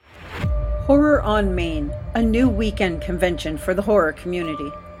Horror on Main, a new weekend convention for the horror community.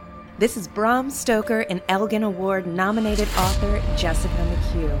 This is Bram Stoker and Elgin Award-nominated author Jessica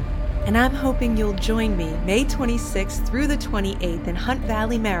McHugh, and I'm hoping you'll join me May 26th through the 28th in Hunt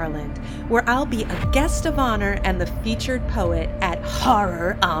Valley, Maryland, where I'll be a guest of honor and the featured poet at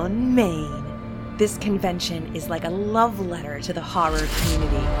Horror on Main. This convention is like a love letter to the horror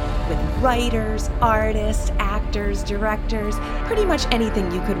community, with writers, artists, actors, directors, pretty much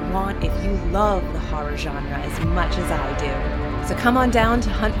anything you could want if you love the horror genre as much as I do. So come on down to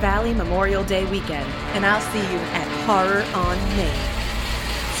Hunt Valley Memorial Day weekend, and I'll see you at Horror on Main.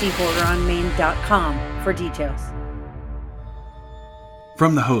 See horroronmain.com for details.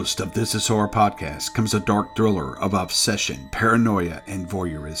 From the host of This Is Horror podcast comes a dark thriller of obsession, paranoia, and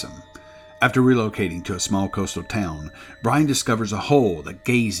voyeurism. After relocating to a small coastal town, Brian discovers a hole that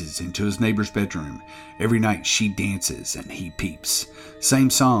gazes into his neighbor's bedroom. Every night she dances and he peeps. Same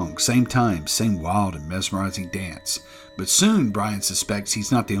song, same time, same wild and mesmerizing dance. But soon Brian suspects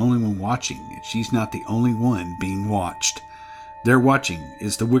he's not the only one watching, and she's not the only one being watched. Their watching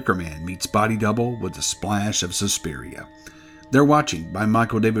is The Wicker Man meets Body Double with a splash of Suspiria. They're Watching by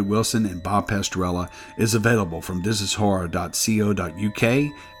Michael David Wilson and Bob Pastorella is available from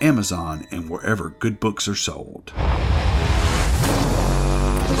thisishorror.co.uk, Amazon, and wherever good books are sold.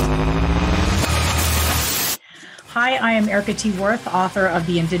 Hi, I am Erica T. Worth, author of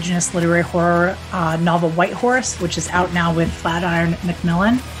the Indigenous literary horror novel White Horse, which is out now with Flatiron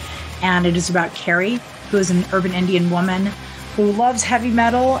Macmillan. And it is about Carrie, who is an urban Indian woman who loves heavy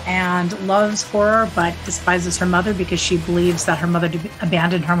metal and loves horror, but despises her mother because she believes that her mother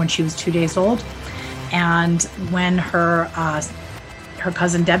abandoned her when she was 2 days old. And when her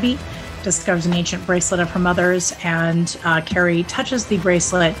cousin Debbie discovers an ancient bracelet of her mother's, and Carrie touches the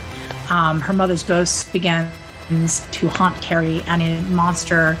bracelet, her mother's ghost begins to haunt Carrie, and a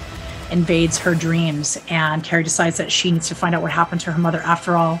monster invades her dreams. And Carrie decides that she needs to find out what happened to her mother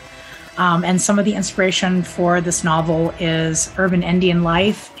after all. And some of the inspiration for this novel is urban Indian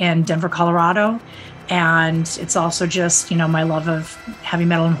life in Denver, Colorado. And it's also just, my love of heavy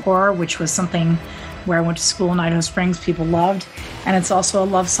metal and horror, which was something where I went to school in Idaho Springs, people loved. And it's also a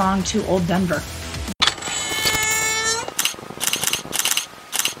love song to old Denver.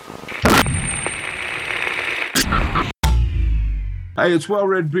 Hey, it's Well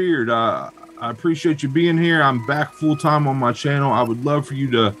Red Beard. I appreciate you being here. I'm back full-time on my channel. I would love for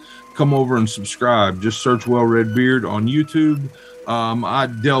you to come over and subscribe. Just search Well Red Beard on YouTube. I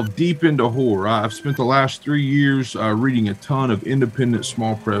delve deep into horror. I've spent the last 3 years reading a ton of independent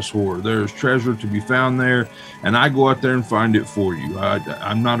small press horror. There's treasure to be found there, and I go out there and find it for you.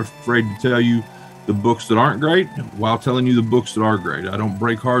 I'm not afraid to tell you the books that aren't great while telling you the books that are great. I don't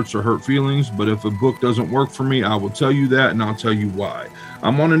break hearts or hurt feelings, but if a book doesn't work for me, I will tell you that, and I'll tell you why.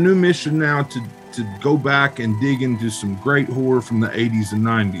 I'm on a new mission now to go back and dig into some great horror from the 80s and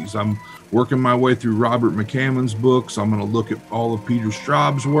 90s. I'm working my way through Robert McCammon's books. I'm going to look at all of Peter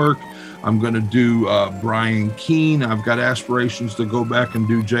Straub's work. I'm going to do Brian Keene. I've got aspirations to go back and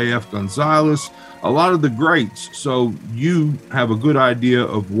do J.F. Gonzalez, a lot of the greats, so you have a good idea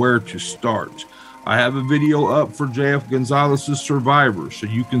of where to start. I have a video up for J.F. Gonzalez's Survivor, so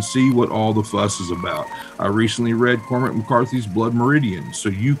you can see what all the fuss is about. I recently read Cormac McCarthy's Blood Meridian, so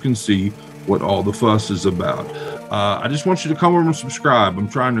you can see what all the fuss is about. I just want you to come over and subscribe. I'm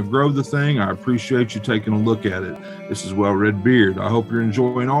trying to grow the thing. I appreciate you taking a look at it. This is Well Red Beard. I hope you're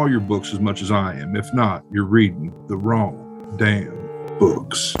enjoying all your books as much as I am. If not, you're reading the wrong damn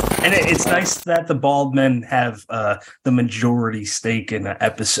books. And it's nice that the bald men have the majority stake in an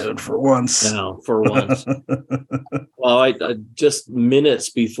episode for once. No, for once. Well, I just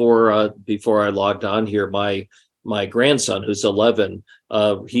minutes before I logged on here, my grandson, who's 11,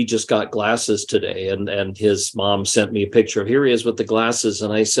 he just got glasses today, and his mom sent me a picture of, here he is with the glasses.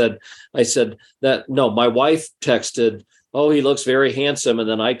 And I said that, no, my wife texted, oh, he looks very handsome. And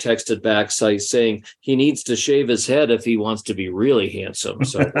then I texted back saying he needs to shave his head if he wants to be really handsome.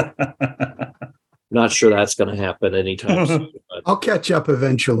 So not sure that's going to happen anytime soon. But I'll catch up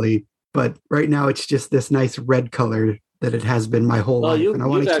eventually, but right now it's just this nice red color that it has been my whole life. And I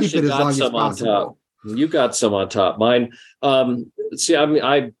want to keep it as long as possible. You got some on top. Mine, see, I mean,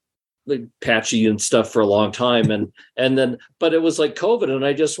 I patchy and stuff for a long time, and then, but it was like COVID, and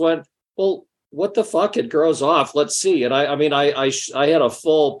I just went, well, what the fuck? It grows off. Let's see. And I had a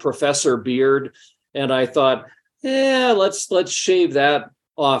full professor beard, and I thought, yeah, let's shave that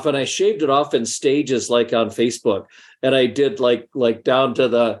off. And I shaved it off in stages, like on Facebook, and I did like down to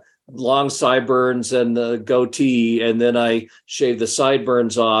the long sideburns and the goatee, and then I shaved the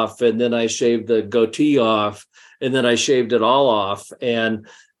sideburns off, and then I shaved the goatee off, and then I shaved it all off. And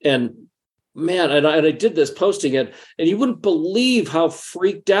man, and I did this posting it, and you wouldn't believe how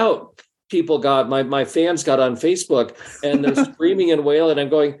freaked out people got. My fans got on Facebook, and they're screaming and wailing. I'm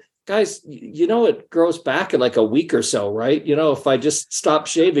going, guys, it grows back in like a week or so, right? If I just stop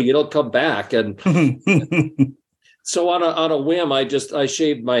shaving, it'll come back. And so on a whim, I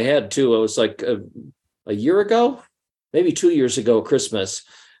shaved my head too. It was like a year ago, maybe 2 years ago, Christmas.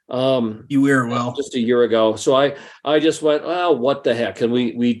 You wear it well. Just a year ago. So I just went, oh, what the heck? And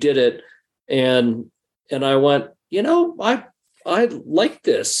we did it. And I went, I like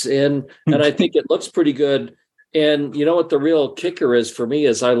this. And I think it looks pretty good. And you know what the real kicker is for me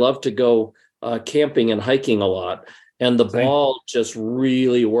is I love to go camping and hiking a lot. And the ball just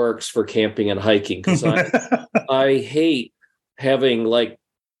really works for camping and hiking because I hate having like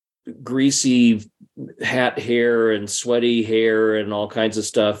greasy hat hair and sweaty hair and all kinds of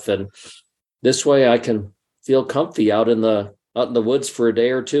stuff. And this way I can feel comfy out in the woods for a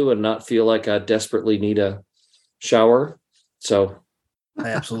day or two and not feel like I desperately need a shower. So I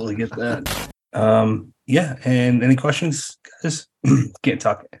absolutely get that. Yeah. And any questions, guys? Can't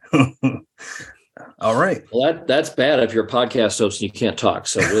talk. All right. Well, that's bad if you're a podcast host and you can't talk.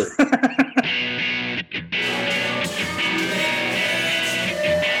 So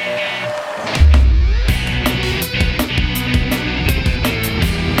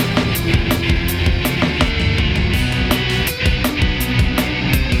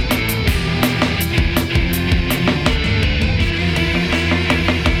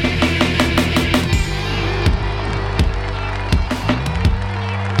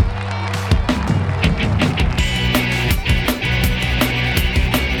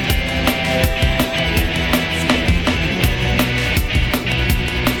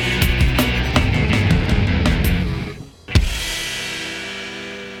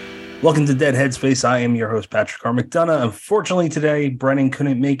welcome to Dead Headspace. I am your host, Patrick R. McDonough. Unfortunately, today, Brennan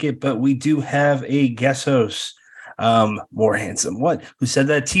couldn't make it, but we do have a guest host. More handsome. What? Who said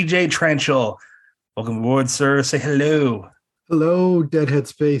that? TJ Tranchell. Welcome aboard, sir. Say hello. Hello, Dead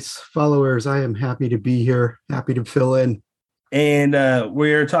Headspace followers. I am happy to be here. Happy to fill in. And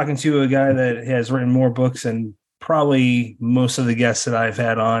we're talking to a guy that has written more books than probably most of the guests that I've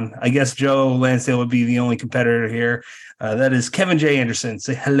had on. I guess Joe Lansdale would be the only competitor here. That is Kevin J. Anderson.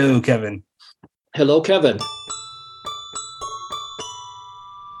 Say hello, Kevin. Hello, Kevin.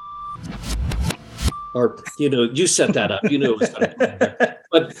 Or, you set that up. You knew it was going to happen.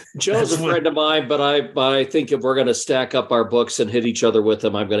 But Joe's a friend of mine, but I think if we're going to stack up our books and hit each other with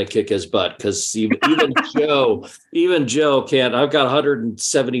them, I'm going to kick his butt because even Joe can't. I've got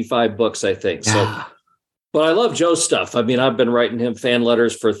 175 books, I think. So, but I love Joe's stuff. I mean, I've been writing him fan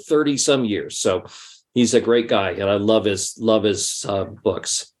letters for 30 some years. So he's a great guy, and I love his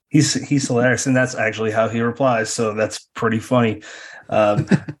books. He's hilarious, and that's actually how he replies. So that's pretty funny.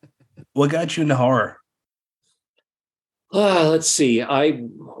 What got you into horror? Let's see.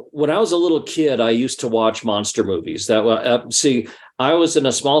 When I was a little kid, I used to watch monster movies. I was in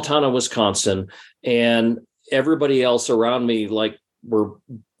a small town in Wisconsin, and everybody else around me were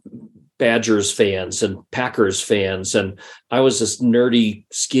Badgers fans and Packers fans. And I was this nerdy,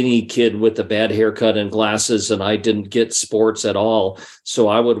 skinny kid with a bad haircut and glasses, and I didn't get sports at all. So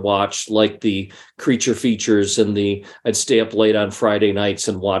I would watch the creature features I'd stay up late on Friday nights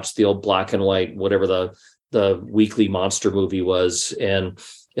and watch the old black and white, whatever the weekly monster movie was.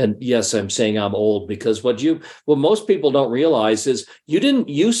 And yes, I'm saying I'm old because what most people don't realize is you didn't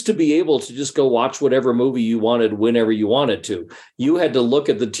used to be able to just go watch whatever movie you wanted whenever you wanted to. You had to look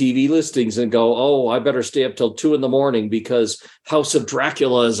at the TV listings and go, oh, I better stay up till 2 a.m. because House of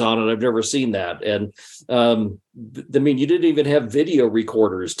Dracula is on and I've never seen that. And you didn't even have video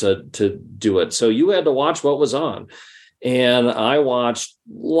recorders to do it. So you had to watch what was on. And I watched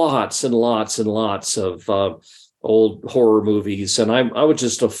lots and lots and lots of old horror movies. And I was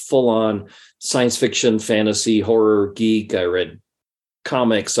just a full-on science fiction, fantasy, horror geek. I read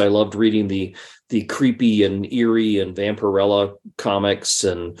comics. I loved reading the creepy and eerie and Vampirella comics.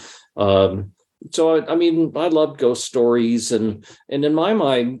 And so, I loved ghost stories. And in my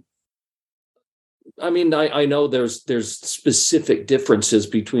mind, I know there's specific differences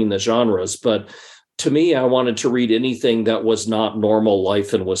between the genres, but to me, I wanted to read anything that was not normal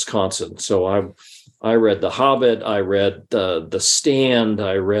life in Wisconsin. So I read The Hobbit. I read The Stand.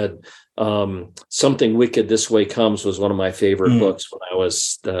 I read Something Wicked This Way Comes was one of my favorite books when I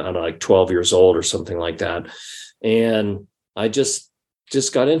was 12 years old or something like that. And I just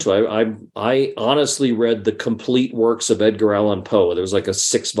got into it. I honestly read the complete works of Edgar Allan Poe. There was like a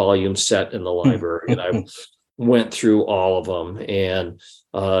 6-volume set in the library, and I went through all of them and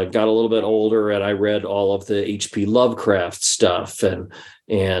got a little bit older, and I read all of the H.P. Lovecraft stuff and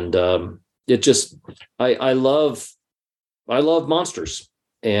I love monsters,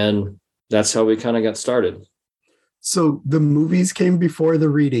 and that's how we kind of got started. So the movies came before the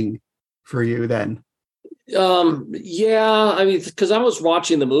reading for you then? Yeah, I mean, because I was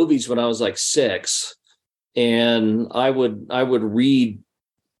watching the movies when I was like 6, and I would read.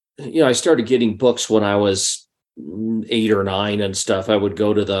 I started getting books when I was 8 or 9 and stuff. I would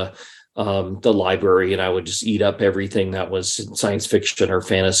go to the library and I would just eat up everything that was science fiction or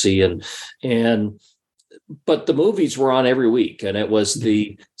fantasy, but the movies were on every week, and it was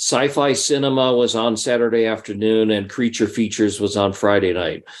the sci-fi cinema was on Saturday afternoon and creature features was on Friday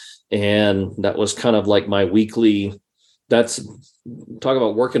night. And that was kind of like my weekly, talk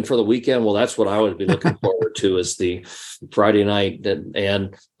about working for the weekend. Well, that's what I would be looking forward to, is the Friday night.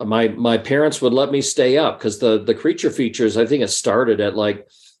 And my parents would let me stay up because the creature features, I think it started at like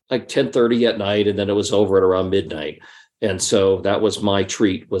 10:30 at night, and then it was over at around midnight. And so that was my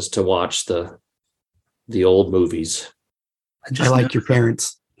treat, was to watch the old movies. I like your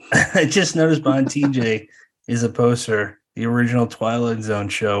parents. I just noticed behind TJ is a poster, the original Twilight Zone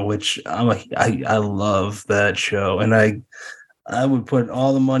show, which I love that show. And I would put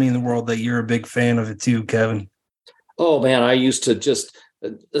all the money in the world that you're a big fan of it too, Kevin. Oh man, I used to just,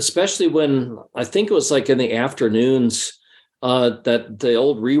 especially when I think it was like in the afternoons, that the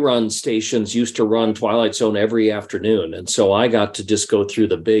old rerun stations used to run Twilight Zone every afternoon. And so I got to just go through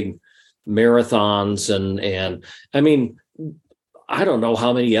the big marathons and I mean, I don't know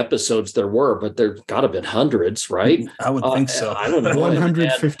how many episodes there were, but there got to have been hundreds, right? I would think so. I don't know.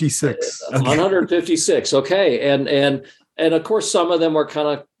 156. 156. Okay. And of course, some of them were kind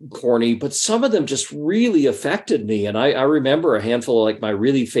of corny, but some of them just really affected me. And I remember a handful of like my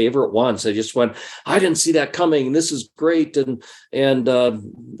really favorite ones. I just went, I didn't see that coming. This is great. And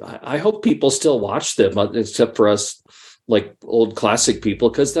I hope people still watch them, except for us, like old classic people,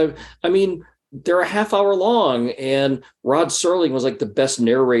 because they're a half hour long, and Rod Serling was like the best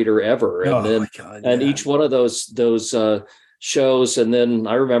narrator ever. And each one of those shows. And then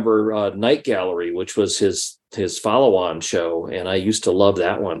I remember Night Gallery, which was his follow-on show. And I used to love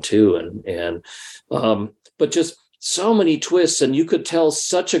that one too. But just so many twists, and you could tell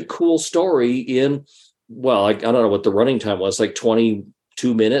such a cool story in, well, I don't know what the running time was, like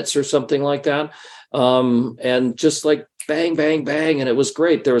 22 minutes or something like that. And just like bang, bang, bang. And it was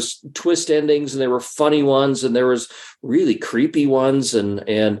great. There was twist endings, and there were funny ones, and there was really creepy ones.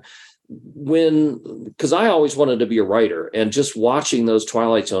 And because I always wanted to be a writer, and just watching those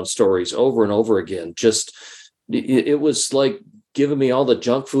Twilight Zone stories over and over again, it was like giving me all the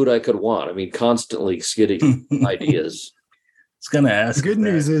junk food I could want. I mean, constantly getting ideas. I was going to ask. The good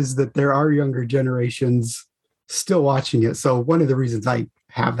news is that there are younger generations still watching it. So one of the reasons I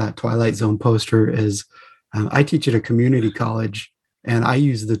have that Twilight Zone poster is I teach at a community college, and I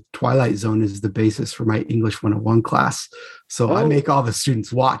use the Twilight Zone as the basis for my English 101 class. So I make all the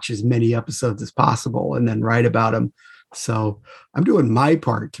students watch as many episodes as possible and then write about them. So I'm doing my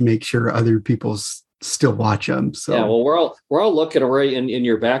part to make sure other people still watch them. So yeah, well, we're all looking right in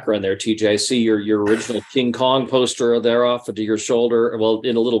your background there, TJ. I see your original King Kong poster there off of your shoulder, well,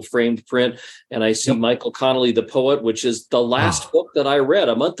 in a little framed print, and I see Michael Connelly, the poet, which is the last book that I read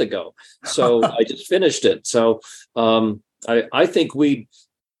a month ago. So I just finished it. So I think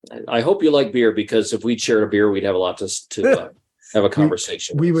I hope you like beer, because if we shared a beer, we'd have a lot to have a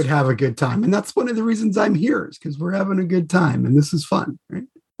conversation. We would have a good time, and that's one of the reasons I'm here, is because we're having a good time, and this is fun, right?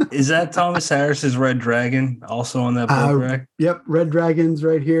 Is that Thomas Harris's Red Dragon also on that book rack? Yep, Red Dragon's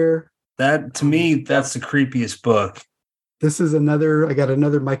right here. That, to me, that's the creepiest book. This is I got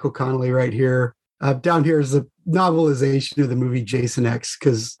another Michael Connelly right here. Down here is a novelization of the movie Jason X,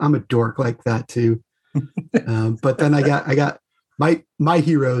 because I'm a dork like that too. But then I got my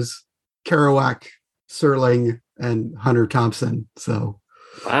heroes, Kerouac, Serling, and Hunter Thompson. So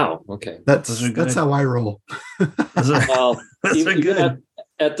wow, okay, that's how I roll. Well, even good.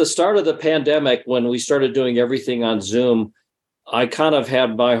 At the start of the pandemic, when we started doing everything on Zoom, I kind of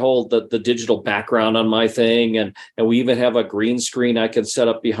had my whole the digital background on my thing, and we even have a green screen I can set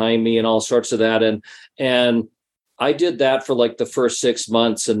up behind me and all sorts of that. And I did that for like the first 6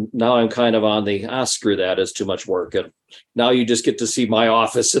 months, and now I'm kind of on the screw that, it's too much work. And now you just get to see my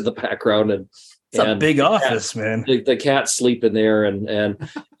office in the background, and it's a big office, man. The cat's sleeping there, and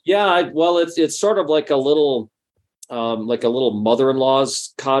yeah, it's sort of like a little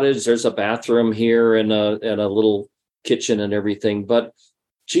mother-in-law's cottage. There's a bathroom here and a little kitchen and everything. But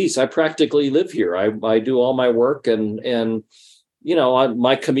geez, I practically live here. I do all my work, and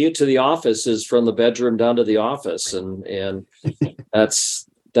my commute to the office is from the bedroom down to the office, and that's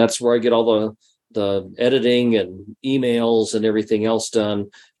where I get all the editing and emails and everything else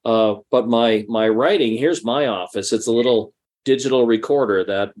done. But my writing, here's my office. It's a little digital recorder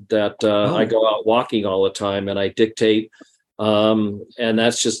that I go out walking all the time, and I dictate. And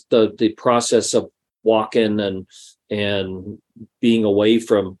that's just the process of walking and being away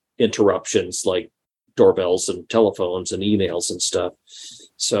from interruptions like doorbells and telephones and emails and stuff.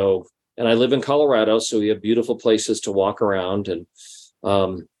 So, and I live in Colorado, so we have beautiful places to walk around. And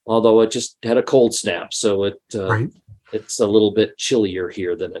although it just had a cold snap, so it's a little bit chillier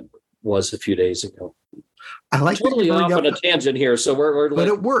here than it was a few days ago. I like totally off on a tangent here, so we're but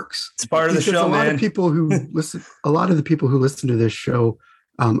it works. It's part of the show, a lot man. Of people who listen, a lot of the people who listen to this show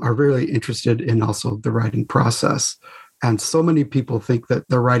are really interested in also the writing process, and so many people think that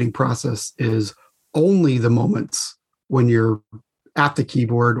the writing process is only the moments when you're at the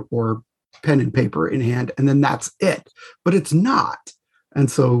keyboard or pen and paper in hand, and then that's it. But it's not. And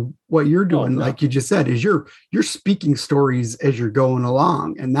so what you're doing, like you just said, is you're speaking stories as you're going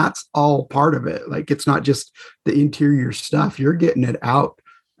along, and that's all part of it. Like, it's not just the interior stuff, you're getting it out.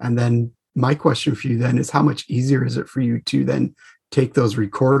 And then my question for you then is, how much easier is it for you to then take those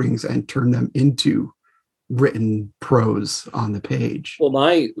recordings and turn them into written prose on the page? Well,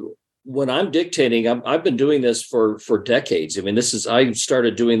 when I'm dictating, I've been doing this for decades. I mean, I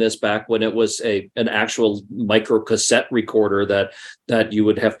started doing this back when it was an actual micro cassette recorder that you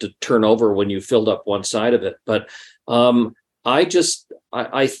would have to turn over when you filled up one side of it. But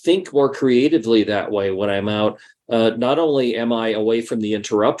I think more creatively that way when I'm out. Not only am I away from the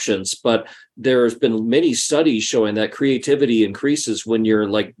interruptions, but there's been many studies showing that creativity increases when you're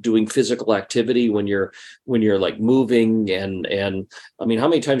like doing physical activity, when you're like moving and I mean, how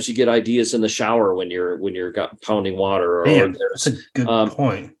many times you get ideas in the shower when you're got pounding water? Man, that's a good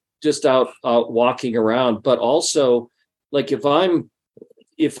point. Just out walking around, but also like if I'm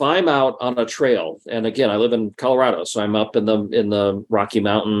out on a trail, and again, I live in Colorado, so I'm up in the Rocky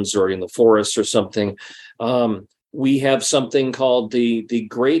Mountains or in the forest or something. We have something called the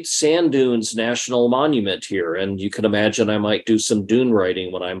Great Sand Dunes National Monument here. And you can imagine I might do some dune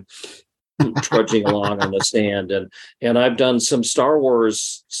writing when I'm trudging along on the sand. And I've done some Star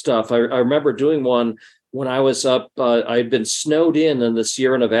Wars stuff. I remember doing one when I was up, I'd been snowed in the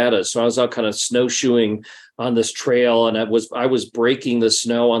Sierra Nevada. So I was out kind of snowshoeing on this trail, and I was breaking the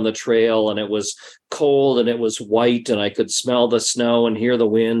snow on the trail, and it was cold and it was white, and I could smell the snow and hear the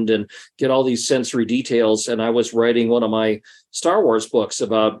wind and get all these sensory details. And I was writing one of my Star Wars books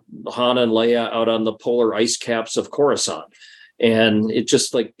about Han and Leia out on the polar ice caps of Coruscant. And it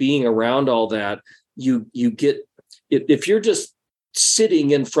just like being around all that, you get, if you're just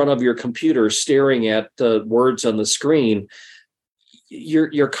sitting in front of your computer staring at the words on the screen,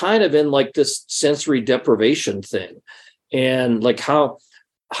 you're kind of in like this sensory deprivation thing. And like how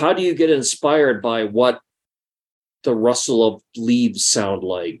do you get inspired by what the rustle of leaves sound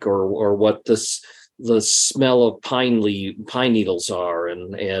like, or what the smell of pine needles are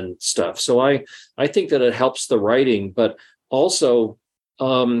and stuff. So I think that it helps the writing, but also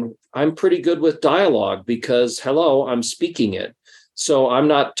I'm pretty good with dialogue because I'm speaking it. So I'm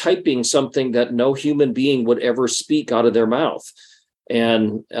not typing something that no human being would ever speak out of their mouth.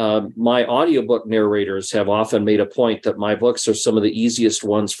 And my audiobook narrators have often made a point that my books are some of the easiest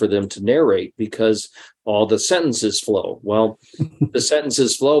ones for them to narrate because all the sentences flow. Well, the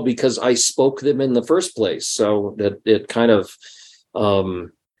sentences flow because I spoke them in the first place. So that it kind of,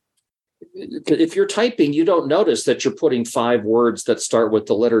 if you're typing, you don't notice that you're putting 5 words that start with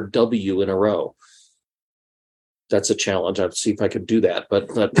the letter W in a row. That's a challenge. I'll see if I could do that. But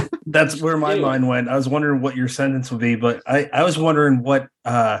that's where my mind went. I was wondering what your sentence would be, but I was wondering what,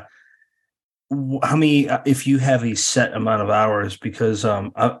 how many, if you have a set amount of hours, because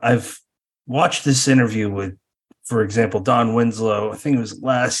I've watched this interview with, for example, Don Winslow. I think it was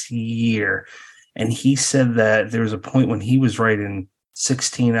last year, and he said that there was a point when he was writing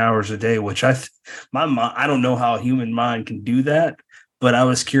 16 hours a day, which I don't know how a human mind can do that, but I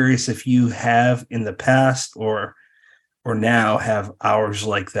was curious if you have in the past or now have hours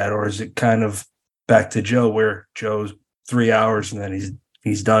like that, or is it kind of back to Joe, where Joe's 3 hours and then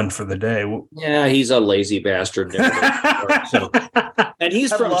he's done for the day? Yeah, he's a lazy bastard. And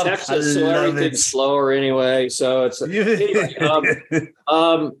he's from Texas, so everything's slower anyway. So it's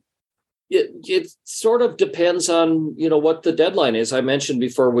it sort of depends on what the deadline is. I mentioned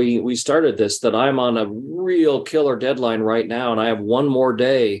before we started this that I'm on a real killer deadline right now, and I have one more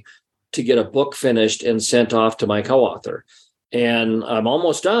day to get a book finished and sent off to my co-author. And I'm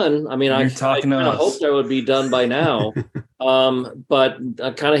almost done. I mean, I kind of hoped I would be done by now, but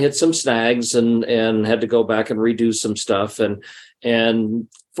I kind of hit some snags and had to go back and redo some stuff. And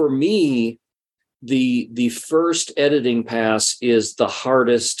for me, the first editing pass is the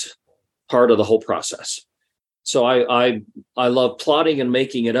hardest part of the whole process. So I love plotting and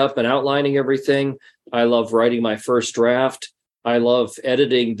making it up and outlining everything. I love writing my first draft. I love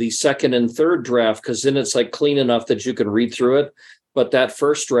editing the second and third draft, because then it's like clean enough that you can read through it. But that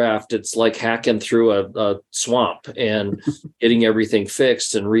first draft, it's like hacking through a swamp and getting everything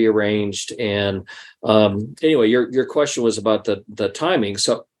fixed and rearranged. And anyway, your question was about the timing.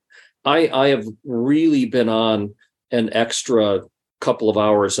 So I have really been on an extra couple of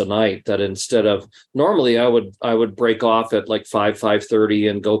hours a night, that instead of normally I would break off at like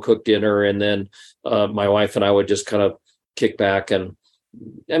 5:30 and go cook dinner, and then my wife and I would just kind of kick back. And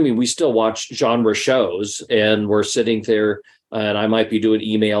I mean, we still watch genre shows, and we're sitting there, and I might be doing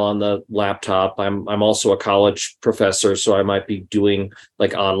email on the laptop. I'm also a college professor, so I might be doing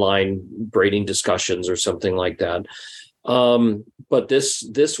like online grading discussions or something like that. But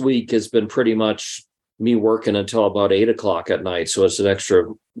this week has been pretty much me working until about 8 o'clock at night. So it's an extra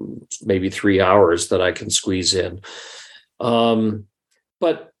maybe 3 hours that I can squeeze in.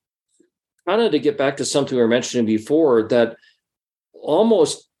 But kind of to get back to something we were mentioning before, that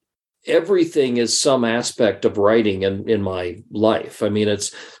almost everything is some aspect of writing in my life. I mean,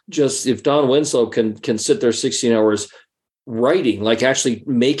 it's just, if Don Winslow can sit there 16 hours writing, like actually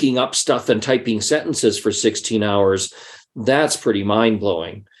making up stuff and typing sentences for 16 hours, that's pretty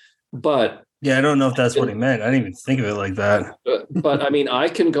mind-blowing. But yeah, I don't know if that's what he meant. I didn't even think of it like that. But I mean, I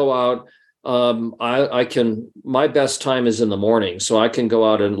can go out. I can. My best time is in the morning, so I can go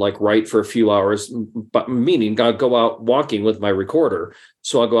out and like write for a few hours. But meaning, I go out walking with my recorder,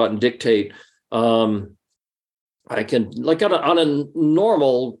 so I'll go out and dictate. I can, like on a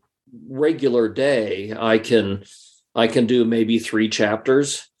normal regular day, I can do maybe 3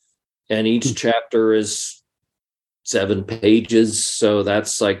 chapters, and each chapter is 7 pages. So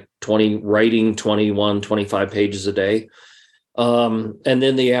that's like 21, 25 pages a day. And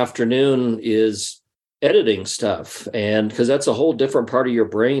then the afternoon is editing stuff. And because that's a whole different part of your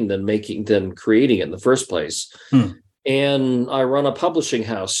brain than creating it in the first place. And I run a publishing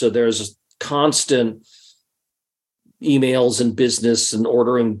house. So there's constant emails and business and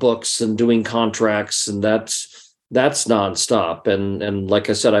ordering books and doing contracts. And that's nonstop. And like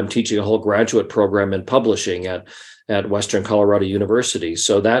I said, I'm teaching a whole graduate program in publishing at Western Colorado University.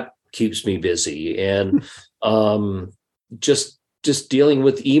 So that keeps me busy. And just dealing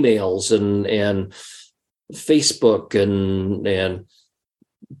with emails and Facebook and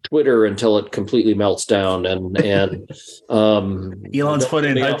Twitter until it completely melts down. And Elon's put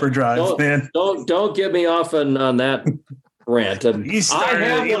in hyperdrive, man. Don't get me off on that rant. You started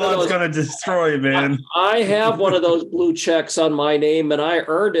it. Elon's going to destroy it, man. I have one of those blue checks on my name, and I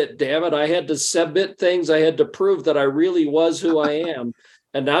earned it, damn it. I had to submit things. I had to prove that I really was who I am.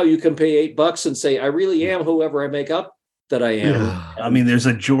 And now you can pay $8 and say, I really am whoever I make up that I am. I mean, there's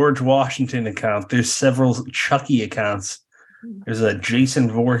a George Washington account. There's several Chucky accounts. There's a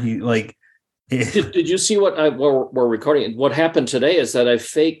Jason Voorhees. Like, did you see what we're recording? What happened today is that a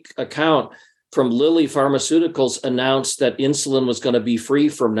fake account from Lilly Pharmaceuticals announced that insulin was going to be free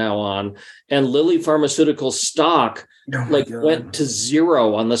from now on, and Lilly Pharmaceuticals stock went to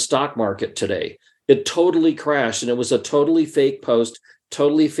zero on the stock market today. It totally crashed, and it was a totally fake post,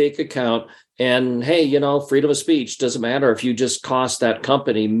 totally fake account. And hey, freedom of speech doesn't matter if you just cost that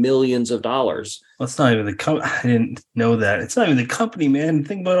company millions of dollars. Well, it's not even the company. I didn't know that. It's not even the company, man.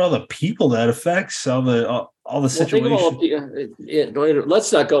 Think about all the people that affects, all the situations.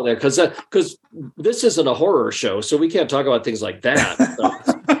 Let's not go there because this isn't a horror show, so we can't talk about things like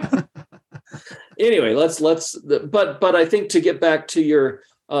that. Anyway, but I think to get back to your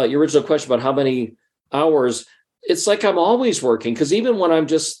original question about how many hours, it's like I'm always working, because even when I'm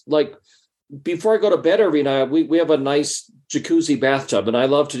just like, before I go to bed every night, we have a nice jacuzzi bathtub, and I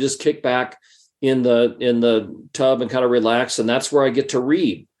love to just kick back in the tub and kind of relax, and that's where I get to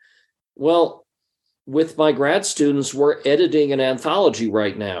read. Well, with my grad students, we're editing an anthology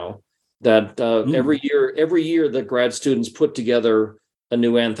right now that every year the grad students put together a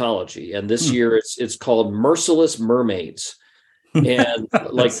new anthology, and this year it's called Merciless Mermaids, and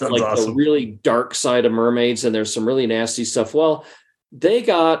like awesome. The really dark side of mermaids, and there's some really nasty stuff. Well, they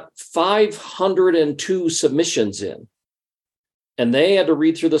got 502 submissions in, and they had to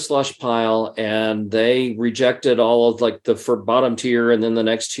read through the slush pile, and they rejected all of like the bottom tier and then the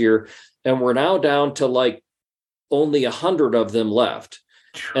next tier. And we're now down to like only 100 of them left.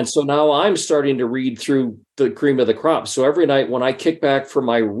 And so now I'm starting to read through the cream of the crop. So every night when I kick back for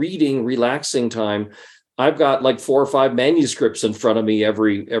my reading, relaxing time, I've got like 4 or 5 manuscripts in front of me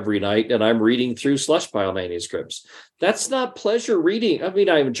every night, and I'm reading through slush pile manuscripts. That's not pleasure reading. I mean,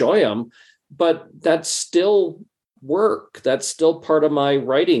 I enjoy them, but that's still work. That's still part of my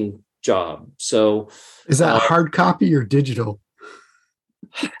writing job. So is that hard copy or digital?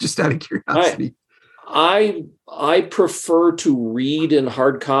 Just out of curiosity. I prefer to read in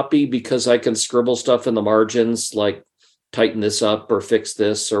hard copy because I can scribble stuff in the margins, like tighten this up or fix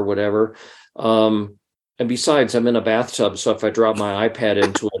this or whatever. And besides, I'm in a bathtub, so if I drop my iPad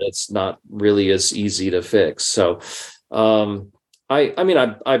into it, it's not really as easy to fix. So, I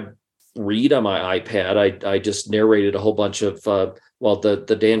read on my iPad. I just narrated a whole bunch of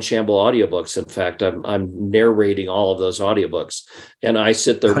the Dan Shamble audiobooks. In fact, I'm narrating all of those audiobooks, and I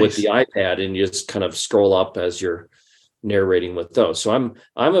sit there with the iPad and you just kind of scroll up as you're narrating with those. So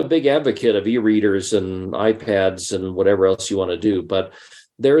I'm a big advocate of e-readers and iPads and whatever else you want to do, but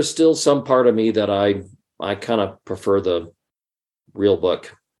there is still some part of me that I kind of prefer the real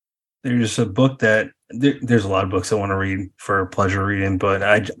book. There's a book that there's a lot of books I want to read for pleasure reading, but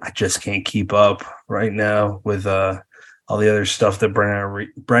I just can't keep up right now with all the other stuff that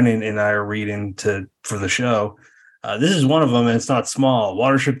Brennan and I are reading for the show. This is one of them, and it's not small.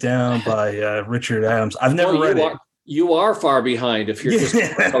 Watership Down by Richard Adams. I've never read it. You are far behind if you're just a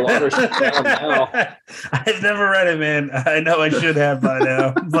Watership Down now. I've never read it, man. I know I should have by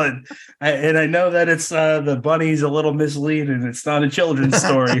now, but I know that it's the bunny's a little misleading. It's not a children's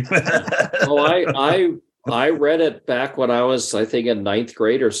story. I read it back when I was, I think, in 9th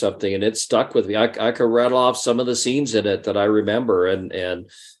grade or something, and it stuck with me. I could rattle off some of the scenes in it that I remember, and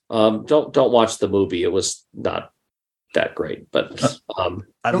don't watch the movie. It was not that great, but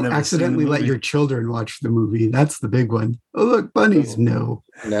don't accidentally let your children watch the movie. That's the big one. Oh, look, bunnies. No.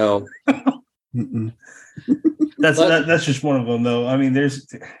 That's just one of them, though. I mean, there's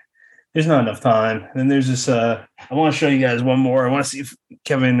not enough time. And there's this. I want to show you guys one more. I want to see if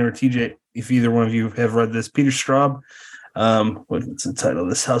Kevin or TJ, if either one of you have read this. Peter Straub. What's the title?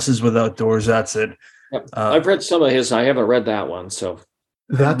 This Houses Without Doors. That's it. Yep. I've read some of his. I haven't read that one. So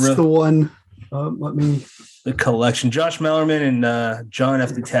that's the one. Let me. The collection. Josh Mellerman and John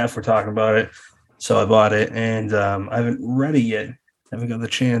F. D. Taft were talking about it, so I bought it, and I haven't read it yet. I haven't got the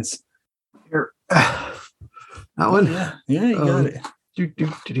chance. Here, that one. Yeah, you got it.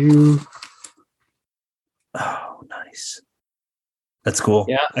 Oh, nice. That's cool.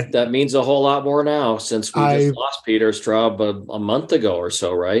 Yeah, that means a whole lot more now since we just lost Peter Straub a month ago or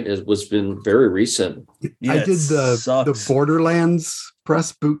so, right? It was been very recent. Yeah, I did the Borderlands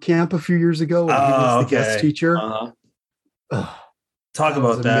press boot camp a few years ago. He was the guest teacher. Talk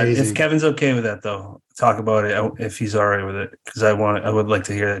about that. Amazing. If Kevin's okay with that, though, talk about it. If he's all right with it, because I would like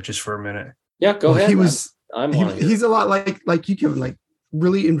to hear that just for a minute. Yeah, go ahead. He's a lot like you, Kevin, like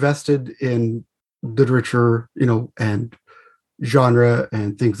really invested in literature, and genre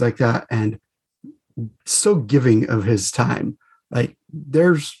and things like that, and so giving of his time. Like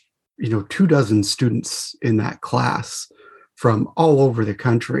there's 24 students in that class from all over the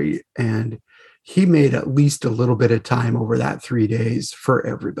country, and he made at least a little bit of time over that 3 days for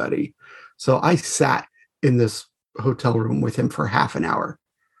everybody. So I sat in this hotel room with him for half an hour,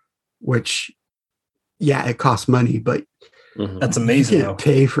 which it costs money, but that's amazing. You can't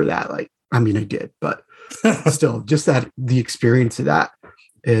pay for that. I did, but still, just the experience of that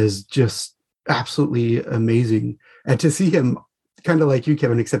is just absolutely amazing. And to see him kind of like you,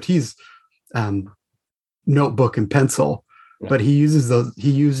 Kevin, except he's notebook and pencil, but he used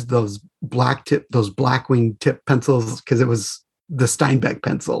those Blackwing tip pencils because it was the Steinbeck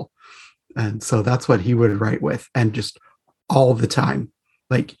pencil. And so that's what he would write with, and just all the time.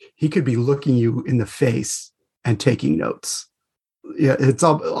 Like he could be looking you in the face and taking notes. Yeah, it's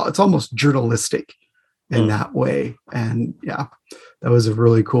almost journalistic in that way. And that was a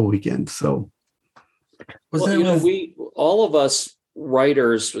really cool weekend. So we all of us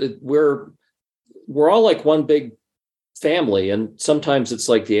writers, we're all like one big family, and sometimes it's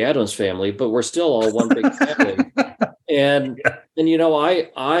like the Addams family, but we're still all one big family.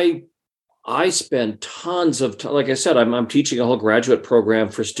 I spend tons of time. Like I said, I'm teaching a whole graduate program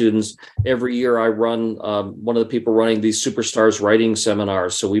for students. Every year I run one of the people running these Superstars writing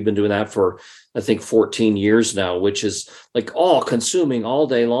seminars. So we've been doing that for, I think, 14 years now, which is like all consuming all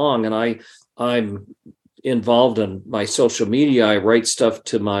day long. And I'm involved in my social media. I write stuff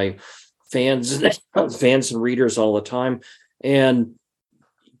to my fans and readers all the time. And,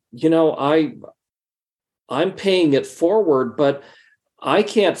 I'm paying it forward, but I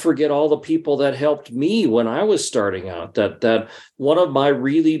can't forget all the people that helped me when I was starting out. That one of my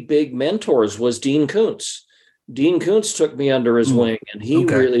really big mentors was Dean Koontz. Dean Koontz took me under his wing, and he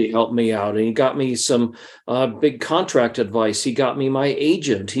really helped me out. And he got me some big contract advice. He got me my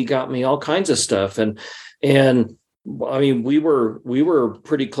agent. He got me all kinds of stuff. And I mean, we were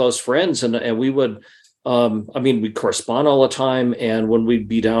pretty close friends, and we would, we'd correspond all the time. And when we'd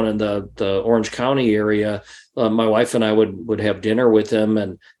be down in the Orange County area, my wife and I would have dinner with him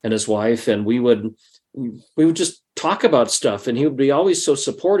and his wife, and we would just talk about stuff, and he would be always so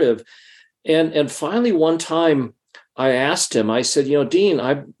supportive. And finally, one time, I asked him, I said, Dean,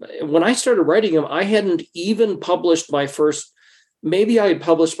 when I started writing him, I hadn't even published maybe I had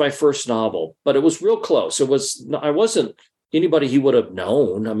published my first novel, but it was real close. I wasn't anybody he would have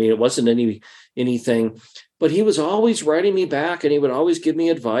known. I mean, it wasn't anything, but he was always writing me back, and he would always give me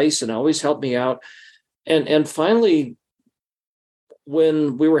advice and always help me out. And finally,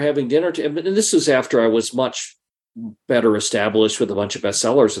 when we were having dinner, and this was after I was much better established with a bunch of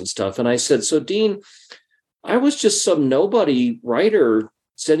bestsellers and stuff. And I said, so Dean, I was just some nobody writer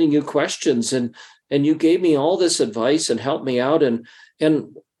sending you questions, and you gave me all this advice and helped me out. And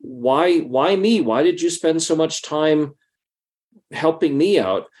why me? Why did you spend so much time helping me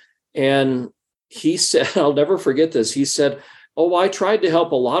out? And he said, I'll never forget this. He said, oh, I tried to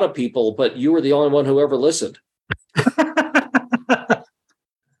help a lot of people, but you were the only one who ever listened.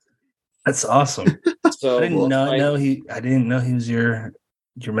 That's awesome. So I didn't know he was your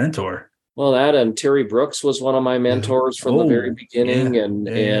mentor. Well, that and Terry Brooks was one of my mentors from the very beginning.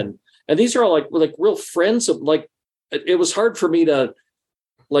 And these are all like real friends of, like, it was hard for me to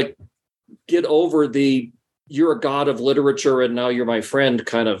like get over the you're a god of literature and now you're my friend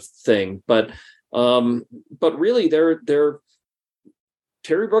kind of thing. But really they're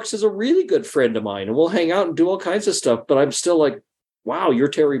Terry Brooks is a really good friend of mine, and we'll hang out and do all kinds of stuff, but I'm still like, wow, you're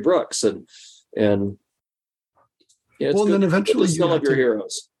Terry Brooks. And it's well, good, and then eventually you still have your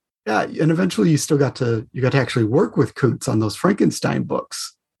heroes. Yeah. And eventually you got to actually work with Kuntz on those Frankenstein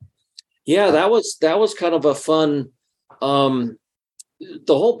books. Yeah, that was kind of a fun. The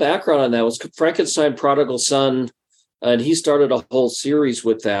whole background on that was Frankenstein Prodigal Son, and he started a whole series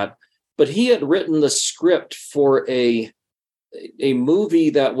with that. But he had written the script for a movie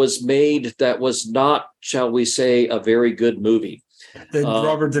that was made that was not, shall we say, a very good movie. The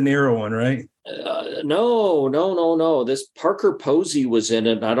Robert De Niro one, right? No. This Parker Posey was in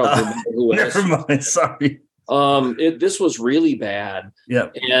it. I don't remember who it was. Never mind. Sorry. This was really bad. Yeah.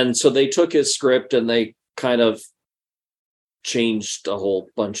 And so they took his script and they kind of changed a whole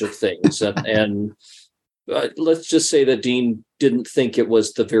bunch of things. and let's just say that Dean didn't think it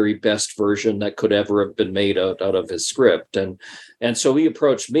was the very best version that could ever have been made out of his script. And so he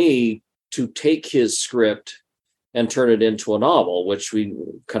approached me to take his script and turn it into a novel, which we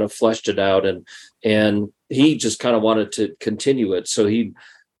kind of fleshed it out. And he just kind of wanted to continue it.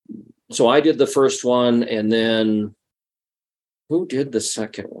 So I did the first one, and then who did the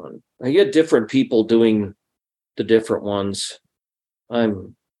second one? I get different people doing the different ones.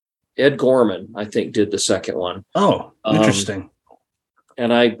 Ed Gorman, I think, did the second one. Oh, interesting.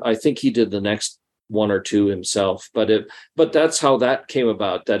 And I think he did the next one or two himself. But that's how that came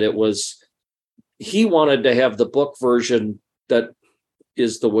about. That it was, he wanted to have the book version that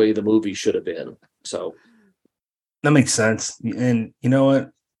is the way the movie should have been. So that makes sense. And you know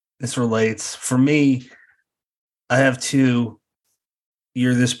what? This relates. For me, I have two,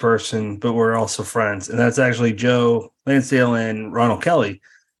 you're this person, but we're also friends. And that's actually Joe Lansdale and Ronald Kelly.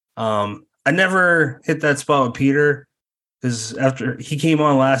 I never hit that spot with Peter because after he came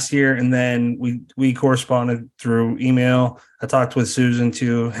on last year, and then we corresponded through email. I talked with Susan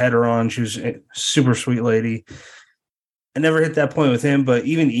too, had her on. She was a super sweet lady. I never hit that point with him, but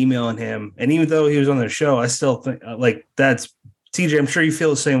even emailing him, and even though he was on the show, I still think like that's TJ. I'm sure you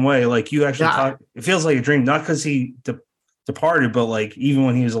feel the same way. Like you actually talk, it feels like a dream, not because he departed, but like even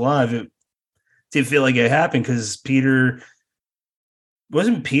when he was alive, it did feel like it happened because Peter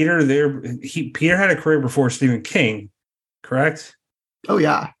wasn't Peter there. Peter had a career before Stephen King, correct? Oh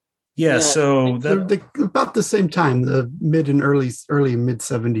yeah. So they're about the same time, the mid and early mid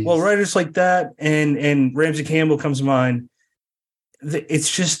 70s. Well, writers like that and Ramsey Campbell comes to mind.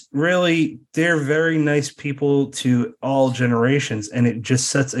 It's just really, they're very nice people to all generations, and it just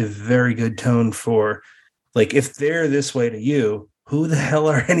sets a very good tone for, like, if they're this way to you, who the hell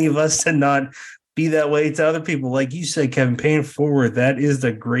are any of us to not be that way to other people? Like you said, Kevin, paying forward, that is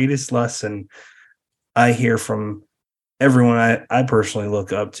the greatest lesson I hear from everyone I personally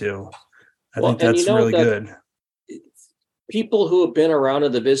look up to. I think that's really good. People who have been around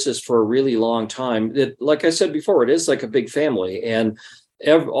in the business for a really long time, like I said before, it is like a big family. And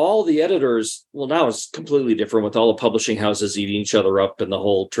all the editors, well, now it's completely different with all the publishing houses eating each other up in the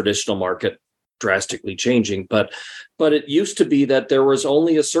whole traditional market. drastically changing, but it used to be that there was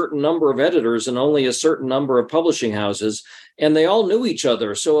only a certain number of editors and only a certain number of publishing houses, and they all knew each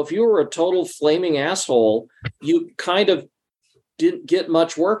other. So if you were a total flaming asshole, you kind of didn't get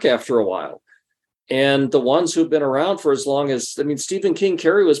much work after a while. And the ones who've been around for as long as, I mean, Stephen King,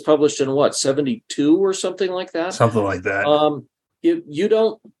 Carrie was published in what, 72 or something like that? Something like that.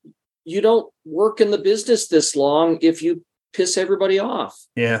 You don't work in the business this long if you piss everybody off.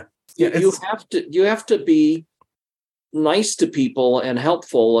 Yeah. You have to be nice to people and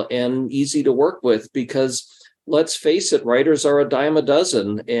helpful and easy to work with, because let's face it, writers are a dime a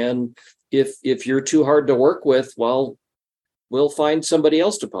dozen. And if you're too hard to work with, well, we'll find somebody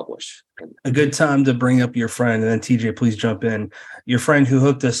else to publish. A good time to bring up your friend, and then TJ, please jump in. Your friend who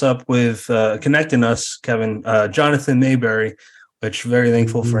hooked us up with connecting us, Kevin, Jonathan Mayberry, which very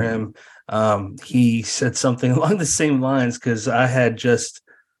thankful for him. He said something along the same lines, because I had just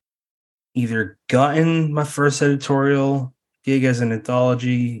either gotten my first editorial gig as an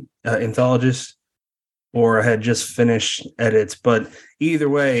anthologist, or I had just finished edits. But either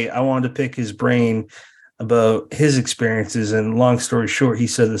way, I wanted to pick his brain about his experiences. And long story short, he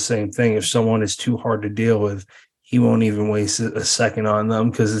said the same thing. If someone is too hard to deal with, he won't even waste a second on them,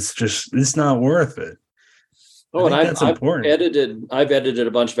 because it's not worth it. Oh, and I've edited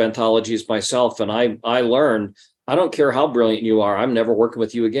a bunch of anthologies myself, and I learned, I don't care how brilliant you are, I'm never working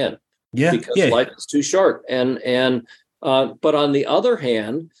with you again. Yeah, because life is too short. And but on the other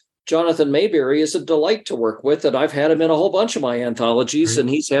hand, Jonathan Mayberry is a delight to work with, and I've had him in a whole bunch of my anthologies, and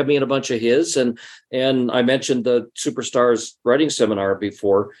he's had me in a bunch of his. And I mentioned the Superstars writing seminar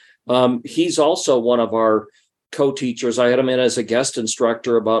before. He's also one of our co-teachers. I had him in as a guest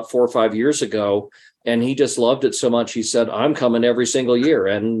instructor about 4 or 5 years ago, and he just loved it so much. He said, I'm coming every single year.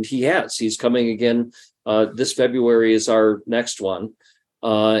 And he's coming again. This February is our next one.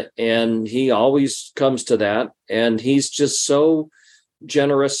 And he always comes to that. And he's just so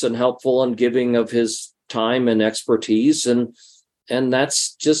generous and helpful and giving of his time and expertise. And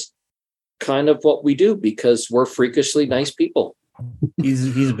that's just kind of what we do, because we're freakishly nice people. He's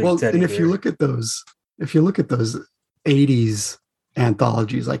a big teddy and bear. if you look at those 80s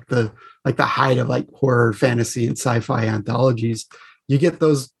anthologies, like the height of like horror, fantasy, and sci-fi anthologies, you get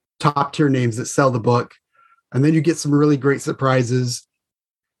those top tier names that sell the book, and then you get some really great surprises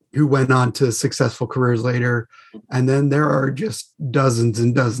who went on to successful careers later. And then there are just dozens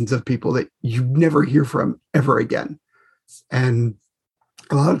and dozens of people that you never hear from ever again. And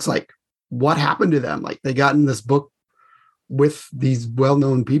a lot of it's like, what happened to them? Like, they got in this book with these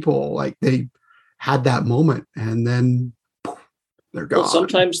well-known people, like they had that moment, and then poof, they're gone. Well,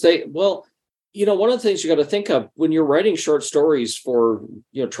 sometimes one of the things you got to think of when you're writing short stories for,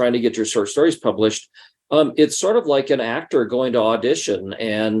 trying to get your short stories published, it's sort of like an actor going to audition,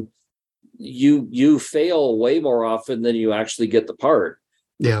 and you fail way more often than you actually get the part.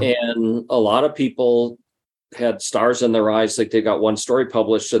 Yeah. And a lot of people had stars in their eyes, like they got one story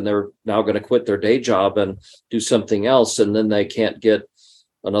published and they're now going to quit their day job and do something else, and then they can't get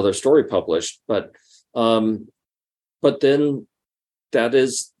another story published. But then that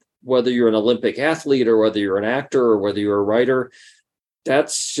is, whether you're an Olympic athlete or whether you're an actor or whether you're a writer,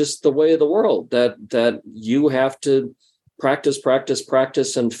 that's just the way of the world, that you have to practice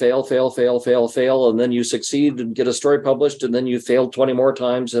and fail. And then you succeed and get a story published, and then you fail 20 more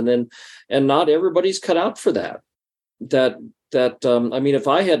times. And not everybody's cut out for that. I mean, if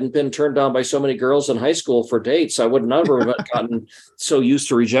I hadn't been turned down by so many girls in high school for dates, I would never have gotten so used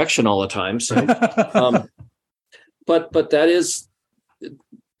to rejection all the time. So, but that is,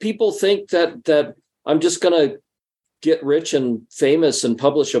 people think that I'm just going to get rich and famous and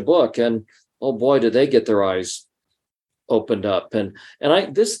publish a book, and oh boy, did they get their eyes opened up. And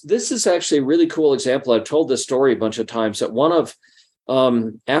this is actually a really cool example. I've told this story a bunch of times, that one of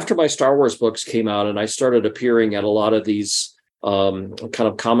after my Star Wars books came out and I started appearing at a lot of these kind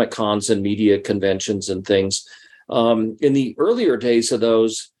of comic cons and media conventions and things, in the earlier days of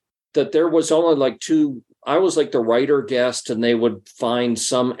those, that there was only like two. I was like the writer guest, and they would find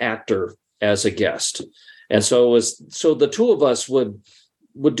some actor as a guest. And so the two of us would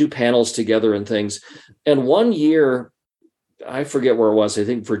do panels together and things. And one year, I forget where it was, I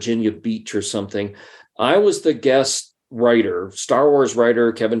think Virginia Beach or something, I was the guest writer, Star Wars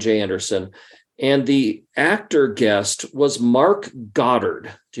writer, Kevin J. Anderson. And the actor guest was Mark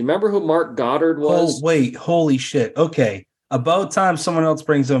Goddard. Do you remember who Mark Goddard was? Oh, wait, holy shit. Okay. About time someone else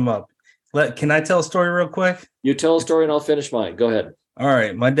brings him up. Can I tell a story real quick? You tell a story and I'll finish mine. Go ahead. All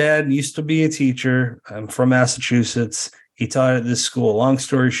right. My dad used to be a teacher. I'm from Massachusetts. He taught at this school. Long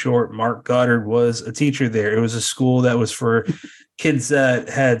story short, Mark Goddard was a teacher there. It was a school that was for kids that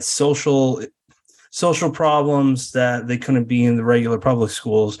had social social problems that they couldn't be in the regular public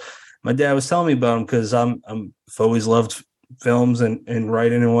schools. My dad was telling me about them because I've always loved films and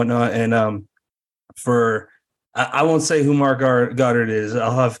writing and whatnot. And I won't say who Mark Goddard is.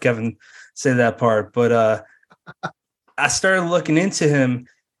 I'll have Kevin say that part. But I started looking into him,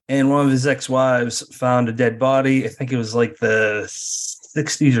 and one of his ex-wives found a dead body. I think it was like the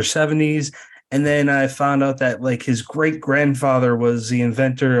 60s or 70s. And then I found out that like his great-grandfather was the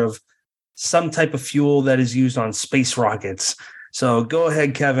inventor of some type of fuel that is used on space rockets. So go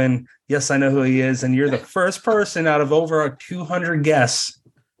ahead, Kevin. Yes, I know who he is. And you're the first person out of over 200 guests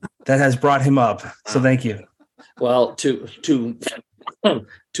that has brought him up. So thank you. Well, to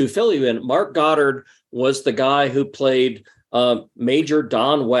fill you in, Mark Goddard was the guy who played Major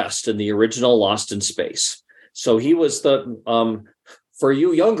Don West in the original Lost in Space. So he was for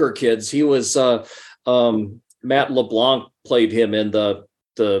you younger kids, he was Matt LeBlanc played him in the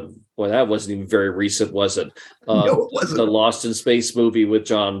well, that wasn't even very recent, was it? No, it wasn't. The Lost in Space movie with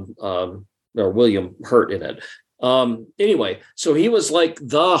John or William Hurt in it. Anyway, so he was like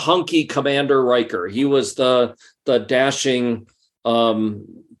the hunky Commander Riker. He was the dashing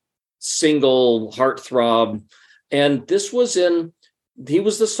single heartthrob. And he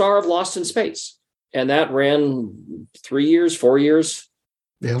was the star of Lost in Space. And that ran 3 years, 4 years.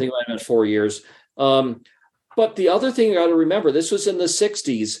 Yeah. I think it might have been 4 years. But the other thing you got to remember, this was in the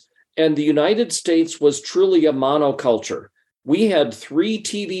 60s, and the United States was truly a monoculture. We had 3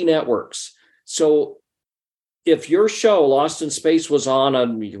 TV networks. So if your show, Lost in Space, was on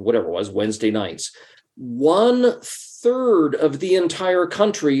whatever it was, Wednesday nights, 1/3 of the entire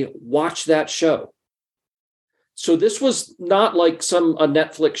country watched that show. So this was not like a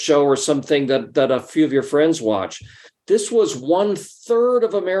Netflix show or something that a few of your friends watch. This was 1/3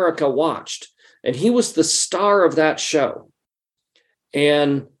 of America watched, and he was the star of that show.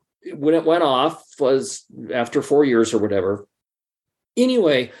 And when it went off was after 4 years or whatever.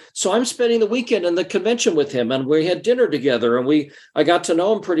 Anyway, so I'm spending the weekend in the convention with him, and we had dinner together, and I got to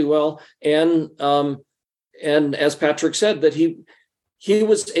know him pretty well. And as Patrick said, that he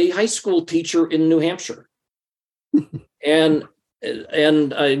was a high school teacher in New Hampshire. and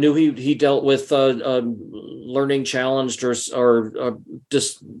I knew he dealt with learning challenged or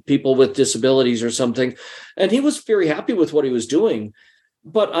just people with disabilities or something. And he was very happy with what he was doing.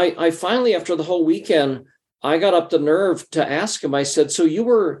 But I finally, after the whole weekend, I got up the nerve to ask him. I said, so you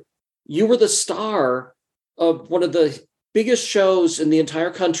were the star of one of the biggest shows in the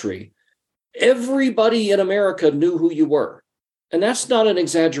entire country. Everybody in America knew who you were. And that's not an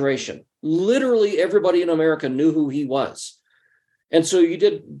exaggeration. Literally everybody in America knew who he was. And so you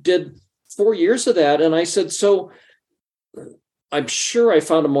did 4 years of that. And I said, so I'm sure I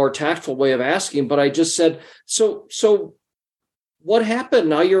found a more tactful way of asking, but I just said, so what happened?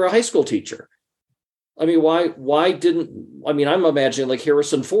 Now you're a high school teacher. I mean, I'm imagining like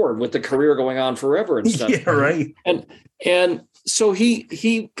Harrison Ford with the career going on forever and stuff. Yeah, right. And so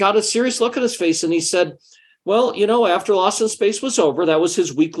he got a serious look at his face and he said, well, after Lost in Space was over, that was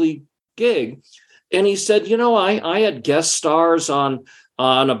his weekly gig. And he said, I had guest stars on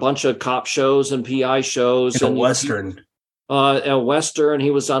a bunch of cop shows and PI shows. And Western. A Western. He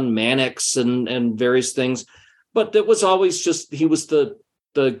was on Mannix and various things. But it was always just, he was the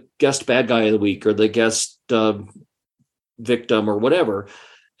guest bad guy of the week or the guest victim or whatever.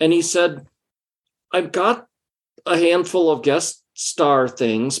 And he said, I've got a handful of guest star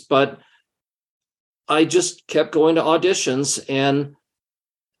things, but I just kept going to auditions. And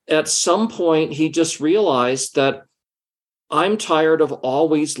at some point, he just realized that I'm tired of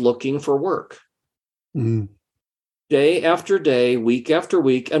always looking for work. Mm. Day after day, week after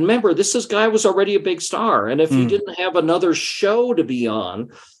week. And remember, this guy was already a big star. And if he didn't have another show to be on,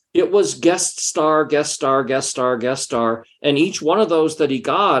 it was guest star, guest star, guest star, guest star. And each one of those that he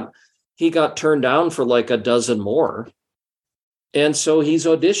got turned down for like a dozen more. And so he's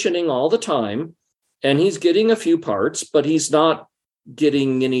auditioning all the time and he's getting a few parts, but he's not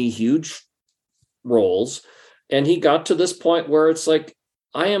getting any huge roles. And he got to this point where it's like,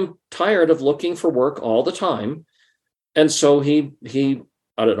 I am tired of looking for work all the time. And so he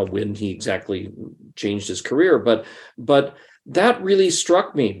I don't know when he exactly changed his career, but that really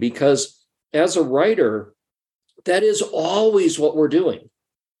struck me because as a writer, that is always what we're doing.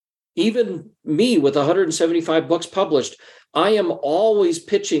 Even me with 175 books published, I am always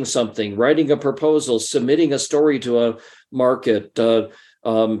pitching something, writing a proposal, submitting a story to a market,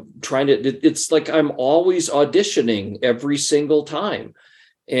 it's like I'm always auditioning every single time.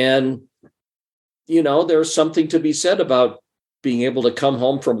 And there's something to be said about being able to come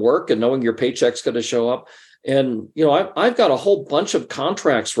home from work and knowing your paycheck's going to show up. And, I've got a whole bunch of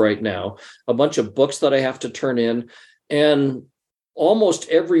contracts right now, a bunch of books that I have to turn in. And almost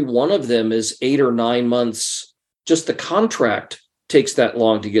every one of them is 8 or 9 months. Just the contract takes that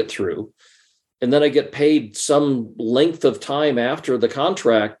long to get through. And then I get paid some length of time after the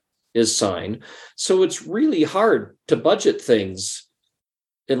contract is signed. So it's really hard to budget things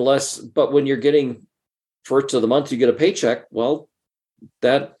but when you're getting first of the month, you get a paycheck. Well,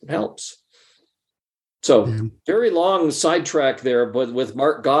 that helps. So very long sidetrack there, but with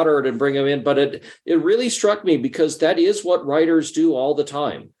Mark Goddard and bring him in. But it really struck me because that is what writers do all the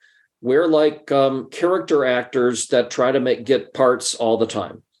time. We're like character actors that try to get parts all the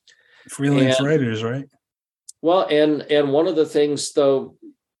time. Freelance writers, right? Well, and one of the things, though,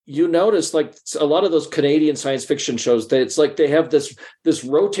 you notice like a lot of those Canadian science fiction shows, that it's like they have this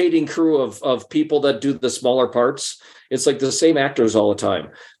rotating crew of people that do the smaller parts. It's like the same actors all the time.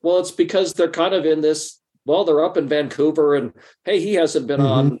 Well, it's because they're kind of in this, they're up in Vancouver and, hey, he hasn't been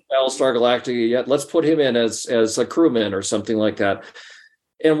on Battlestar Galactica yet. Let's put him in as a crewman or something like that.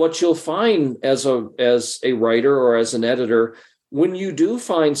 And what you'll find as a writer or as an editor, when you do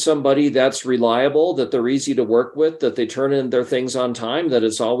find somebody that's reliable, that they're easy to work with, that they turn in their things on time, that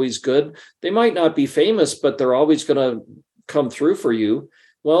it's always good, they might not be famous, but they're always going to come through for you.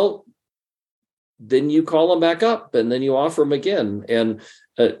 Well, then you call them back up and then you offer them again. And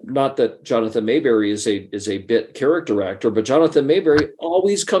not that Jonathan Mayberry is a bit character actor, but Jonathan Mayberry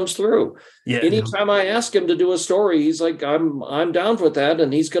always comes through. Yeah. Anytime I ask him to do a story, he's like, I'm down with that,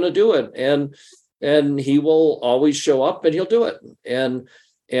 and he's going to do it. And he will always show up and he'll do it. And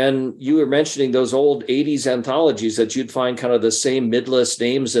you were mentioning those old 80s anthologies that you'd find kind of the same mid-list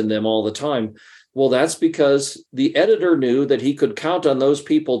names in them all the time. Well, that's because the editor knew that he could count on those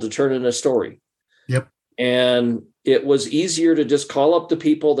people to turn in a story. Yep. And it was easier to just call up the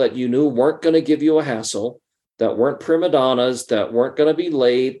people that you knew weren't going to give you a hassle, that weren't prima donnas, that weren't going to be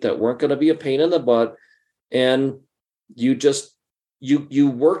late, that weren't going to be a pain in the butt. And you just, you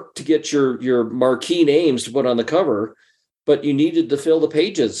worked to get your marquee names to put on the cover, but you needed to fill the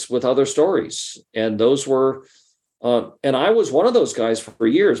pages with other stories. And those were, and I was one of those guys for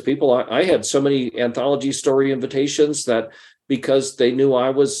years. I had so many anthology story invitations that because they knew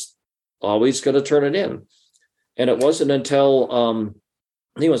I was always going to turn it in. And it wasn't until,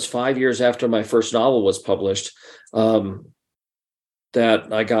 I think it was 5 years after my first novel was published,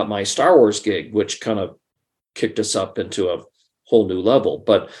 that I got my Star Wars gig, which kind of kicked us up into a whole new level.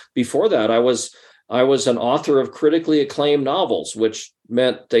 But before that, I was an author of critically acclaimed novels, which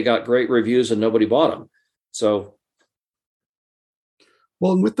meant they got great reviews and nobody bought them. So,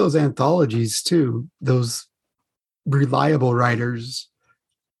 well, and with those anthologies too, those reliable writers,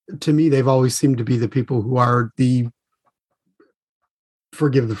 to me, they've always seemed to be the people who are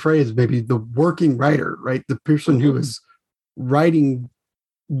forgive the phrase, maybe the working writer, right? The person who is writing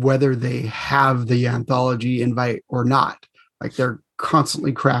whether they have the anthology invite or not. Like they're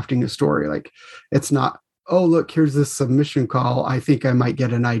constantly crafting a story. Like it's not, oh, look, here's this submission call. I think I might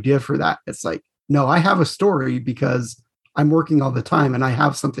get an idea for that. It's like, no, I have a story because I'm working all the time and I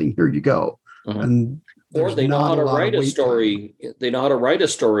have something. Here you go. And or they know how to write a story. They know how to write a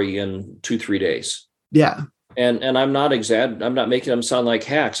story in 2-3 days. Yeah. And I'm not I'm not making them sound like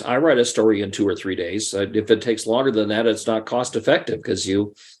hacks. I write a story in 2 or 3 days. If it takes longer than that, it's not cost effective because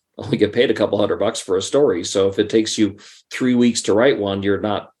you only get paid a couple $100 for a story. So if it takes you 3 weeks to write one, you're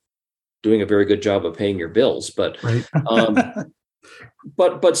not doing a very good job of paying your bills. But, right.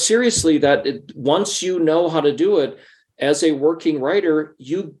 but seriously, once you know how to do it as a working writer,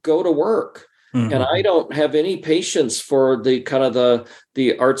 you go to work. Mm-hmm. And I don't have any patience for the kind of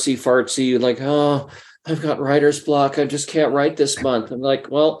the artsy fartsy, like, oh, I've got writer's block. I just can't write this month. I'm like,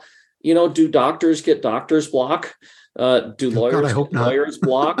 well, do doctors get doctor's block? Do lawyers get lawyer's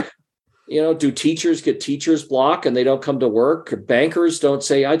block? Do teachers get teacher's block and they don't come to work? Or bankers don't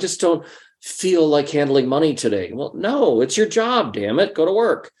say, I just don't feel like handling money today. Well, no, it's your job, damn it. Go to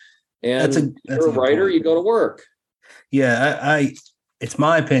work. And you're a writer, you go to work. Yeah, it's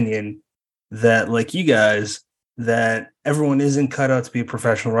my opinion that, like you guys, that everyone isn't cut out to be a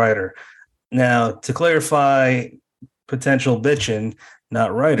professional writer. Now, to clarify, potential bitchin',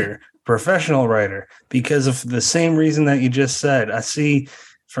 not writer, professional writer, because of the same reason that you just said. I see,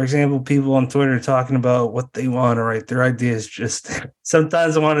 for example, people on Twitter talking about what they want to write, their ideas. Just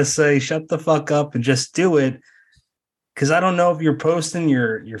sometimes I want to say, shut the fuck up and just do it. Because I don't know if you're posting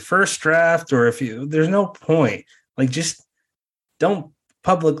your first draft or there's no point. Like, just don't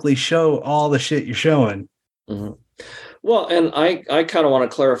publicly show all the shit you're showing. Mm-hmm. Well, and I kind of want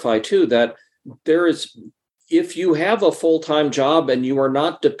to clarify too that if you have a full-time job and you are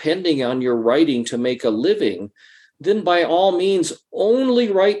not depending on your writing to make a living, then by all means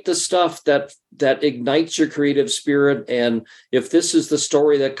only write the stuff that ignites your creative spirit. And if this is the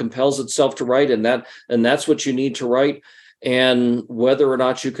story that compels itself to write, and that's what you need to write, and whether or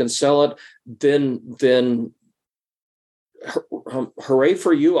not you can sell it, then hooray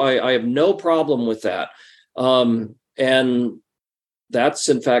for you. I have no problem with that. And that's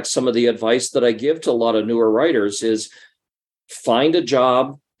in fact some of the advice that I give to a lot of newer writers is find a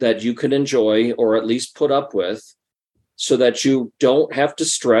job that you can enjoy or at least put up with, so that you don't have to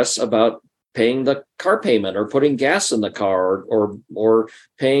stress about paying the car payment or putting gas in the car or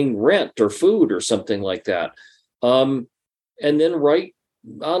paying rent or food or something like that. And then write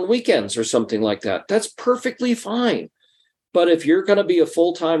on weekends or something like that. That's perfectly fine. But if you're going to be a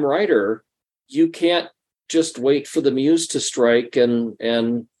full-time writer, you can't just wait for the muse to strike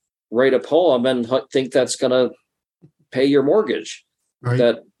and write a poem and think that's going to pay your mortgage.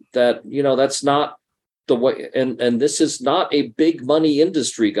 Right. That's not the way. And this is not a big money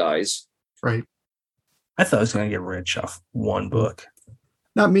industry, guys. Right. I thought I was going to get rich off one book.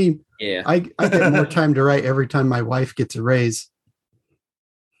 Not me. Yeah. I get more time to write every time my wife gets a raise.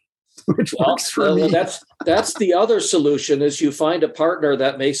 Which works for me. That's the other solution is you find a partner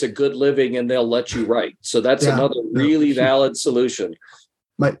that makes a good living and they'll let you write. So that's another really valid solution.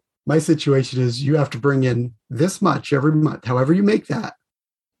 My situation is you have to bring in this much every month, however you make that,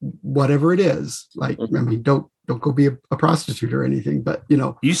 whatever it is. Like, I mean, don't go be a prostitute or anything, but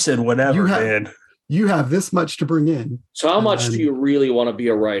you said whatever, man. You have this much to bring in. So how much do you really want to be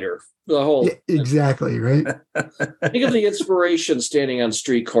a writer? The whole exactly right. Think of the inspiration standing on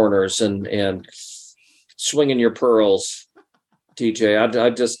street corners and swinging your pearls, TJ.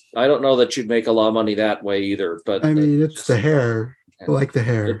 I don't know that you'd make a lot of money that way either. But I mean, it's the hair. I like the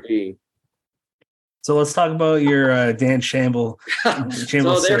hair. So let's talk about your Dan Shamble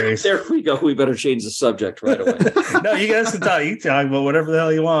series. There we go. We better change the subject right away. No, you guys can talk. You can talk about whatever the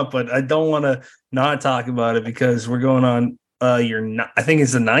hell you want, but I don't want to not talk about it because we're going on I think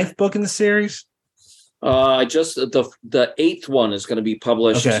it's the 9th book in the series. Just the 8th one is going to be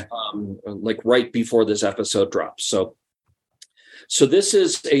published like right before this episode drops. So this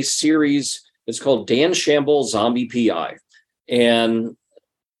is a series. It's called Dan Shamble Zombie PI, and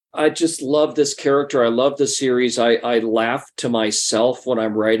I just love this character. I love the series. I laugh to myself when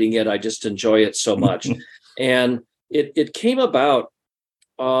I'm writing it. I just enjoy it so much. And it came about,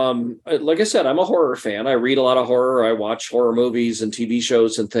 like I said, I'm a horror fan. I read a lot of horror. I watch horror movies and TV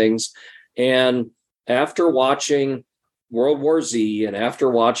shows and things. And after watching World War Z and after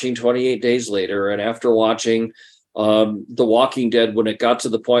watching 28 Days Later and after watching The Walking Dead, when it got to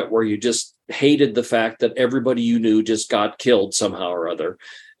the point where you just hated the fact that everybody you knew just got killed somehow or other.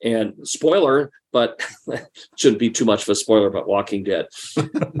 And spoiler, but shouldn't be too much of a spoiler about Walking Dead.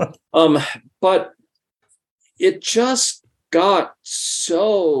 But it just got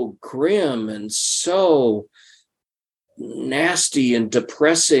so grim and so nasty and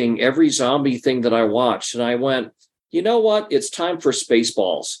depressing, every zombie thing that I watched. And I went, you know what? It's time for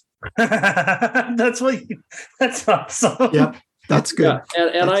Spaceballs. That's awesome. Yep. That's good. Yeah.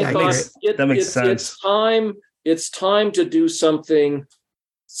 And I thought that makes sense. It's time to do something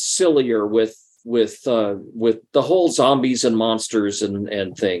sillier with the whole zombies and monsters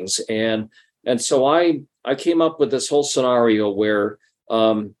and things. And so I came up with this whole scenario where,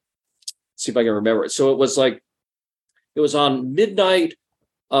 see if I can remember it. So it was on midnight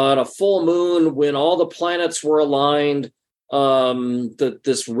on a full moon when all the planets were aligned,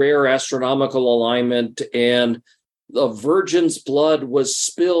 this rare astronomical alignment, and the Virgin's blood was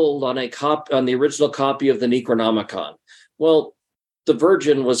spilled on the original copy of the Necronomicon. Well, the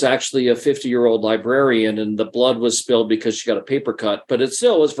Virgin was actually a 50-year-old librarian, and the blood was spilled because she got a paper cut. But it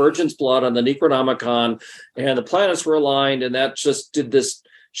still was Virgin's blood on the Necronomicon, and the planets were aligned, and that just did this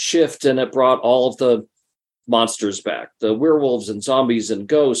shift, and it brought all of the monsters back, the werewolves and zombies and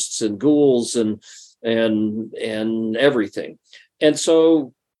ghosts and ghouls and everything. And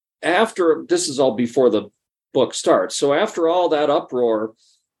so after, this is all before the book starts. So after all that uproar,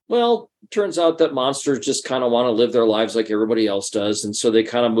 well, turns out that monsters just kind of want to live their lives like everybody else does. And so they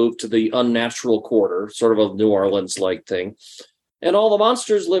kind of move to the unnatural quarter, sort of a New Orleans-like thing. And all the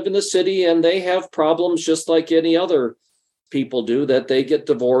monsters live in the city, and they have problems just like any other people do, that they get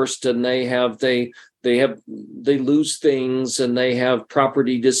divorced and they lose things, and they have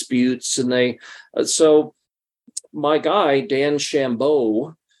property disputes. And so my guy, Dan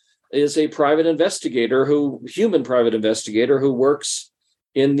Shamble, is a human private investigator who works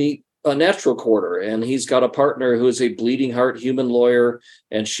in the a natural recorder, and he's got a partner who is a bleeding heart human lawyer,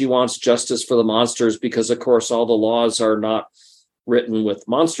 and she wants justice for the monsters because, of course, all the laws are not written with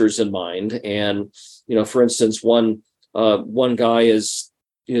monsters in mind. And for instance, one guy is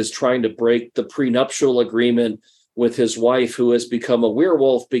trying to break the prenuptial agreement with his wife, who has become a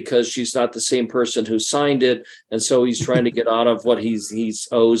werewolf because she's not the same person who signed it, and so he's trying to get out of what he's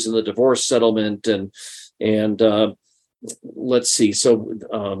owes in the divorce settlement, and let's see. So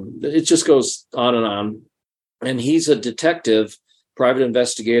it just goes on and on. And he's a detective, private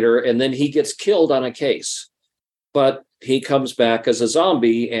investigator, and then he gets killed on a case. But he comes back as a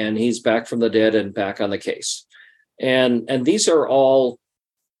zombie, and he's back from the dead and back on the case. And these are all,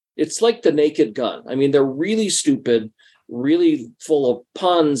 it's like The Naked Gun. I mean, they're really stupid, really full of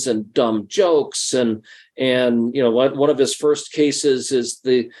puns and dumb jokes. And one of his first cases is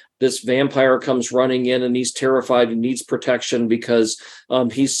this vampire comes running in, and he's terrified and needs protection because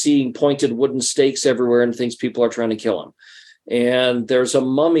he's seeing pointed wooden stakes everywhere and thinks people are trying to kill him. And there's a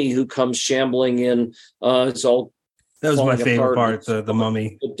mummy who comes shambling in. It's all that was my favorite apart. part. The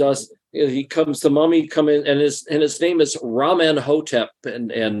mummy. It does. The mummy come in, and his name is Ramen Hotep,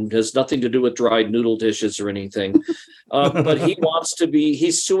 and has nothing to do with dried noodle dishes or anything. But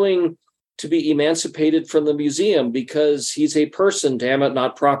he's suing to be emancipated from the museum because he's a person, damn it,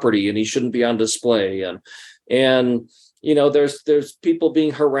 not property, and he shouldn't be on display. And there's people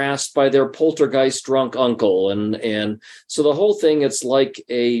being harassed by their poltergeist drunk uncle, and so the whole thing, it's like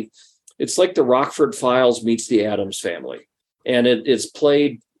the Rockford Files meets the Addams Family, and it's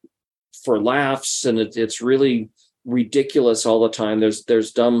played for laughs, and it's really ridiculous all the time.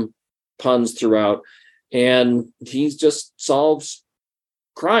 There's dumb puns throughout, and he just solves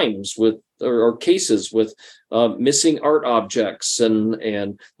crimes or cases with missing art objects,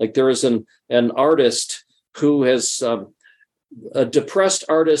 and like there is an artist who has a depressed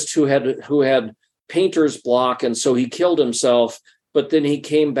artist who had painter's block, and so he killed himself. But then he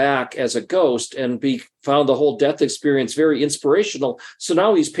came back as a ghost and found the whole death experience very inspirational. So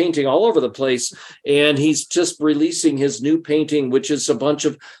now he's painting all over the place, and he's just releasing his new painting, which is a bunch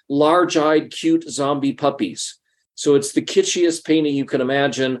of large-eyed, cute zombie puppies. So it's the kitschiest painting you can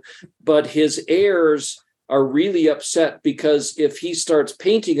imagine, but his heirs are really upset because if he starts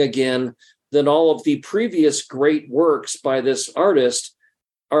painting again, then all of the previous great works by this artist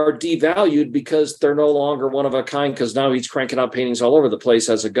are devalued because they're no longer one of a kind, because now he's cranking out paintings all over the place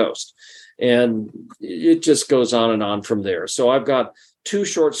as a ghost. And it just goes on and on from there. So I've got 2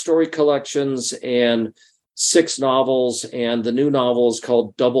 short story collections and 6 novels, and the new novel is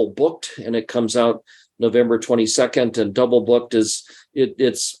called Double Booked, and it comes out November 22nd. And Double Booked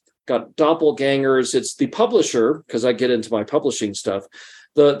it's got doppelgangers. It's the publisher, because I get into my publishing stuff,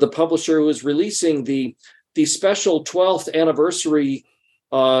 the publisher who is releasing the special 12th anniversary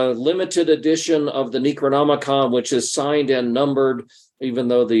limited edition of the Necronomicon, which is signed and numbered, even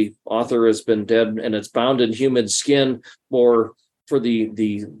though the author has been dead, and it's bound in human skin. Or for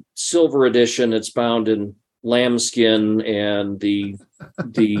the silver edition, it's bound in lambskin, and the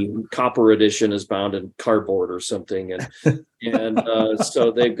copper edition is bound in cardboard or something. And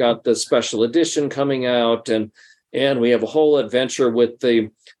so they've got the special edition coming out, and we have a whole adventure with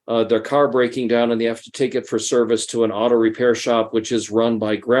their car breaking down, and they have to take it for service to an auto repair shop, which is run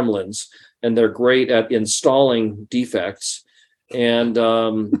by gremlins, and they're great at installing defects. And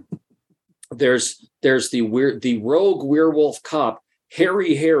there's the rogue werewolf cop,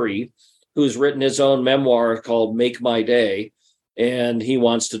 Harry, who's written his own memoir called Make My Day, and he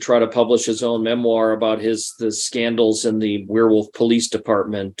wants to try to publish his own memoir about the scandals in the werewolf police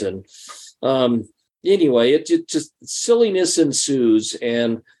department. And anyway, it just silliness ensues,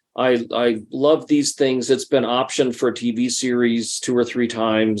 and I love these things. It's been optioned for a TV series 2 or 3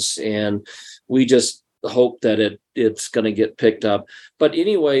 times, and we just hope that it's going to get picked up. But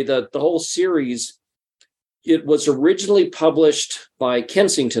anyway, the whole series, it was originally published by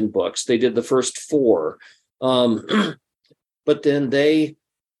Kensington Books. They did the first 4, but then they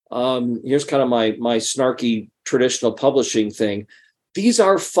here's kind of my snarky traditional publishing thing. These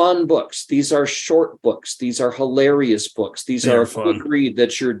are fun books. These are short books. These are hilarious books. These are a quick read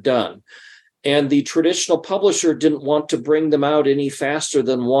that you're done. And the traditional publisher didn't want to bring them out any faster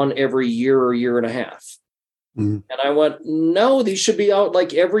than one every year or year and a half. Mm. And I went, no, these should be out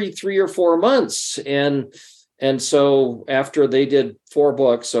like every 3 or 4 months. And so after they did 4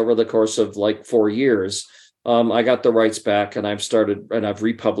 books over the course of like 4 years, I got the rights back, and I've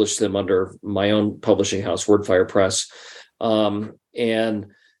republished them under my own publishing house, Wordfire Press. And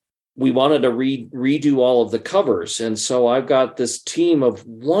we wanted to redo all of the covers. And so I've got this team of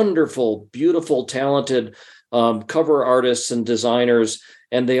wonderful, beautiful, talented cover artists and designers,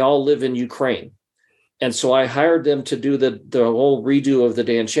 and they all live in Ukraine. And so I hired them to do the whole redo of the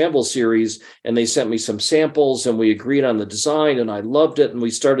Dan Shamble series, and they sent me some samples, and we agreed on the design, and I loved it, and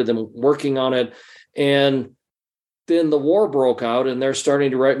we started them working on it. And then the war broke out, and they're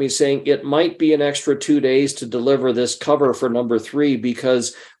starting to write me saying it might be an extra 2 days to deliver this cover for number 3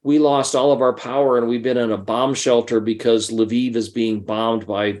 because we lost all of our power and we've been in a bomb shelter because Lviv is being bombed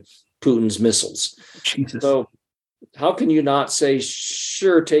by Putin's missiles. Jesus. So how can you not say,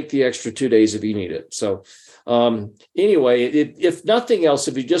 sure, take the extra 2 days if you need it? So anyway, if nothing else,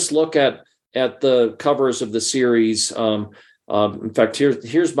 if you just look at the covers of the series, in fact,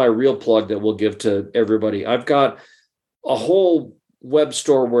 here's my real plug that we'll give to everybody. I've got a whole web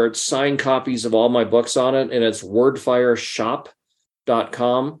store where it's signed copies of all my books on it, and it's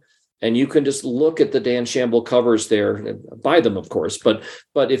wordfireshop.com. And you can just look at the Dan Shamble covers there and buy them, of course. But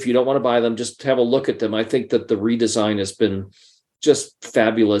if you don't want to buy them, just have a look at them. I think that the redesign has been just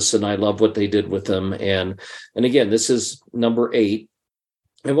fabulous, and I love what they did with them. And again, this is number 8.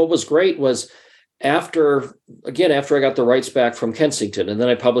 And what was great was after I got the rights back from Kensington, and then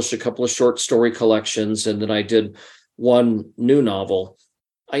I published a couple of short story collections, and then I did one new novel.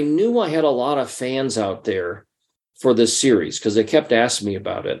 I knew I had a lot of fans out there for this series because they kept asking me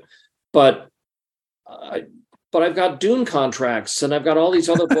about it. But I've got Dune contracts and I've got all these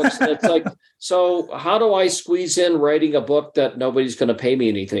other books. And it's like, so how do I squeeze in writing a book that nobody's going to pay me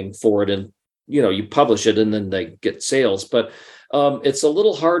anything for it? And, you publish it and then they get sales. But it's a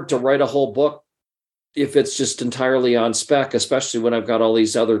little hard to write a whole book if it's just entirely on spec, especially when I've got all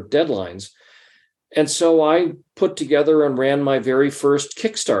these other deadlines. And so I put together and ran my very first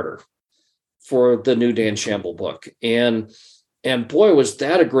Kickstarter for the new Dan Shamble book. And boy, was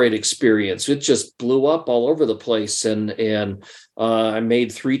that a great experience. It just blew up all over the place. And I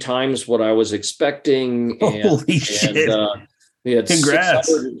made 3 times what I was expecting. Holy shit. We had Congrats.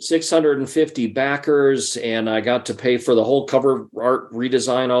 650 backers, and I got to pay for the whole cover art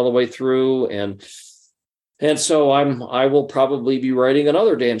redesign all the way through. And so I will probably be writing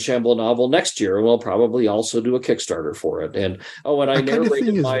another Dan Shamble novel next year, and we'll probably also do a Kickstarter for it. And I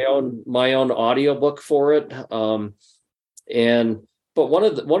narrated my own audiobook for it. But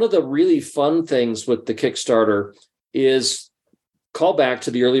one of the really fun things with the Kickstarter is call back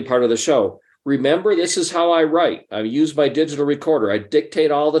to the early part of the show. Remember, this is how I write. I use my digital recorder. I dictate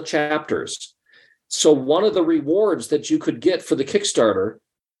all the chapters. So one of the rewards that you could get for the Kickstarter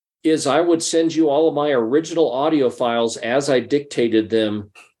is I would send you all of my original audio files as I dictated them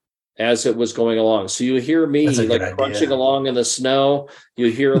as it was going along. So you hear me like crunching along in the snow.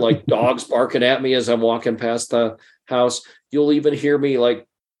 You hear like dogs barking at me as I'm walking past the house. You'll even hear me like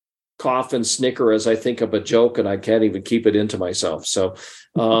cough and snicker as I think of a joke, and I can't even keep it into myself. So,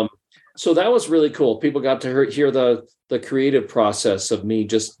 so that was really cool. People got to hear the creative process of me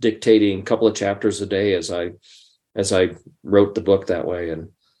just dictating a couple of chapters a day as I wrote the book that way. And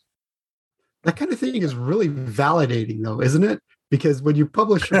that kind of thing is really validating, though, isn't it? Because when you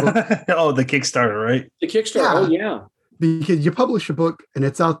publish a book, the Kickstarter, right? The Kickstarter, yeah. Because you publish a book and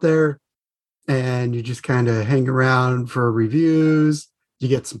it's out there, and you just kind of hang around for reviews. You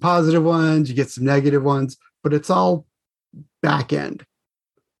get some positive ones, you get some negative ones, but it's all back end.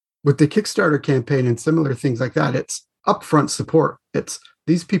 With the Kickstarter campaign and similar things like that, it's upfront support. It's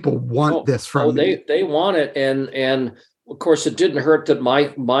these people want this from me. They want it, and of course, it didn't hurt that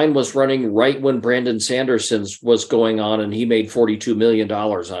mine was running right when Brandon Sanderson's was going on, and he made $42 million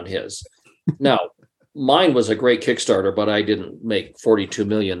on his. Now, mine was a great Kickstarter, but I didn't make $42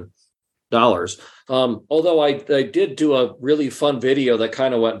 million. Although I did do a really fun video that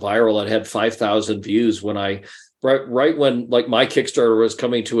kind of went viral. It had 5,000 views when right when like my Kickstarter was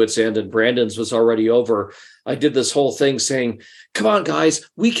coming to its end and Brandon's was already over. I did this whole thing saying, come on, guys,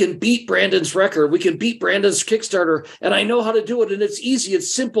 we can beat Brandon's record. We can beat Brandon's Kickstarter. And I know how to do it. And it's easy.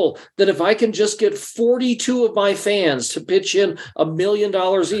 It's simple that if I can just get 42 of my fans to pitch in $1 million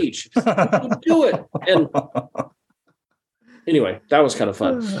each, we can do it. And anyway, that was kind of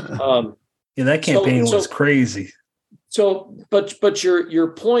fun. That campaign was crazy. So, but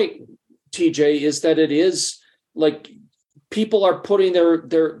your point, TJ, is that it is like people are putting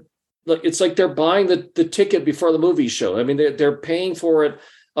their like it's like they're buying the ticket before the movie show. I mean, they're paying for it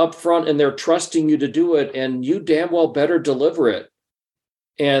up front and they're trusting you to do it, and you damn well better deliver it.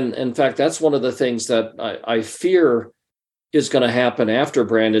 And in fact, that's one of the things that I fear is going to happen after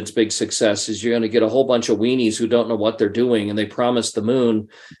Brandon's big success is you're going to get a whole bunch of weenies who don't know what they're doing, and they promise the moon,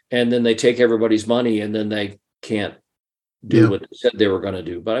 and then they take everybody's money, and then they can't do what they said they were going to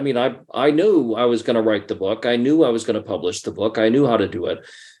do. But I mean, I knew I was going to write the book. I knew I was going to publish the book. I knew how to do it.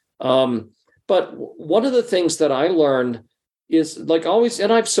 But But one of the things that I learned is like always,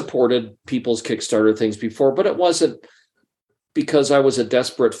 and I've supported people's Kickstarter things before, but it wasn't because I was a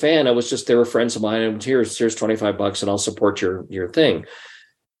desperate fan. It was just they were friends of mine, and here's $25 and I'll support your thing.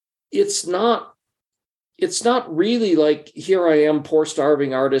 It's not really like, here I am, poor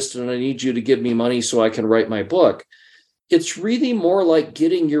starving artist, and I need you to give me money so I can write my book. It's really more like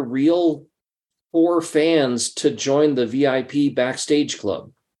getting your real core fans to join the VIP backstage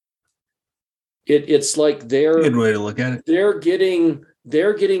club. It's like Good way to look at it. They're getting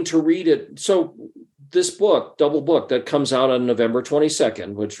to read it. So this book, double book, that comes out on November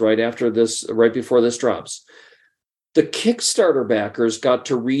 22nd, which right before this drops. The Kickstarter backers got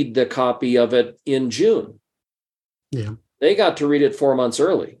to read the copy of it in June. Yeah. They got to read it 4 months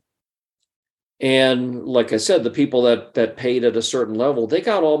early. And like I said, the people that paid at a certain level, they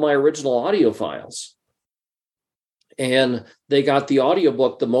got all my original audio files. And they got the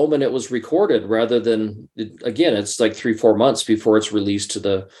audiobook the moment it was recorded, rather than, again, it's like 3-4 months before it's released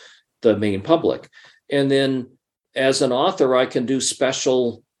to the main public. And then as an author, I can do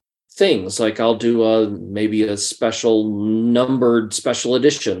special things. Like I'll do maybe a special numbered special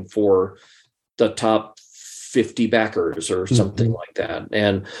edition for the top 50 backers or something like that.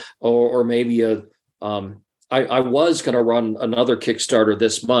 And, or maybe I was going to run another Kickstarter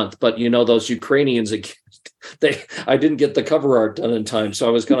this month, but those Ukrainians, I didn't get the cover art done in time. So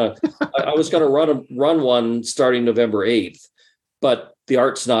I was going to run one starting November 8th, but the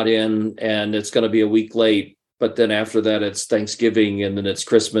art's not in and it's going to be a week late. But then after that, it's Thanksgiving and then it's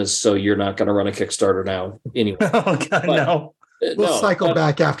Christmas. So you're not going to run a Kickstarter now anyway. Oh, God, no. We'll cycle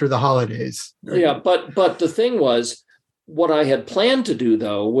back after the holidays. Yeah. But the thing was, what I had planned to do,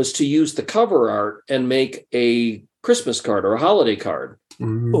 though, was to use the cover art and make a Christmas card or a holiday card.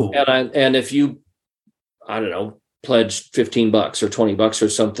 Ooh. And if you, I don't know, pledged $15 or $20 or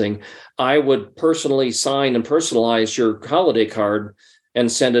something, I would personally sign and personalize your holiday card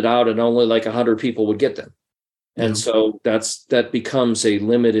and send it out, and only like 100 people would get them. And so that becomes a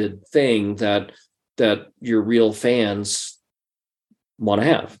limited thing that your real fans want to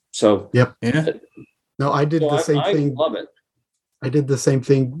have. So yep. Yeah. No, I did the same thing. I love it. I did the same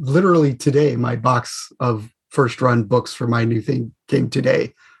thing literally today. My box of first run books for my new thing came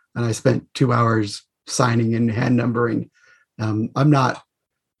today, and I spent 2 hours signing and hand numbering. I'm not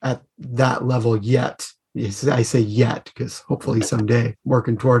at that level yet. I say yet because hopefully someday,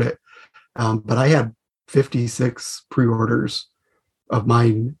 working toward it. But I had 56 pre-orders of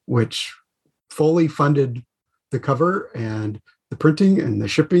mine, which fully funded the cover and the printing and the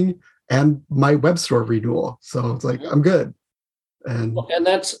shipping and my web store renewal. So it's like, I'm good. And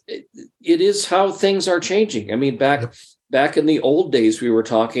it is how things are changing. I mean, back in the old days, we were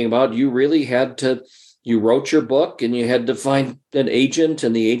talking about, you really you wrote your book and you had to find an agent,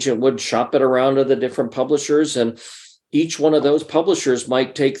 and the agent would shop it around to the different publishers. And each one of those publishers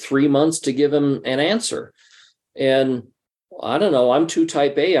might take 3 months to give him an answer. And I don't know, I'm too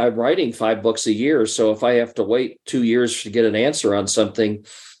type A. I'm writing 5 books a year. So if I have to wait 2 years to get an answer on something,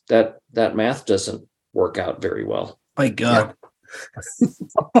 that math doesn't work out very well. My God.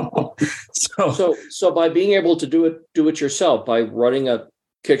 So by being able to do it yourself, by running a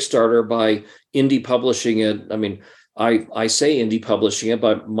Kickstarter, by indie publishing it. I mean, I say indie publishing it,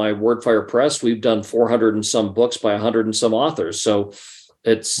 but my Wordfire Press, we've done 400 and some books by 100 and some authors. So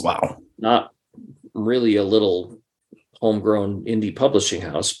it's not really a little homegrown indie publishing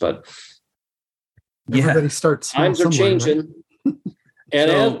house, but everybody starts. Times are changing. Right? And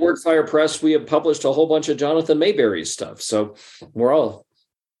at Wordfire Press, we have published a whole bunch of Jonathan Mayberry's stuff. So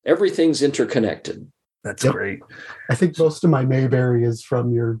everything's interconnected. That's great. I think most of my Mayberry is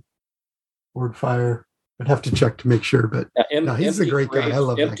from your Wordfire. I'd have to check to make sure, but he's a great guy. I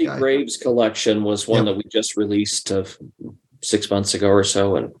love that guy. Empty Graves collection was one that we just released 6 months ago or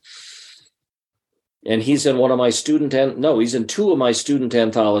so, and he's in one of my he's in 2 of my student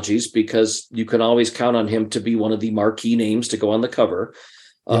anthologies, because you can always count on him to be one of the marquee names to go on the cover.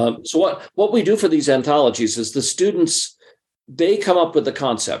 So what we do for these anthologies is the students, they come up with the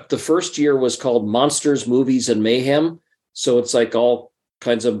concept. The first year was called Monsters, Movies, and Mayhem. So it's like all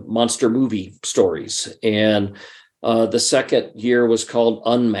kinds of monster movie stories. And the second year was called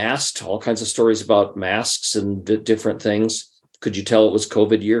Unmasked, all kinds of stories about masks and different things. Could you tell it was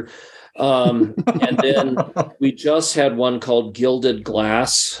COVID year? And then we just had one called Gilded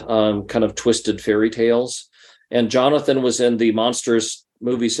Glass, kind of twisted fairy tales. And Jonathan was in the Monsters,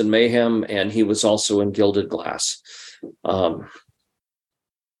 Movies, and Mayhem, and he was also in Gilded Glass.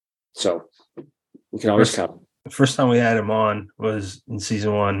 So we can always count. The first time we had him on was in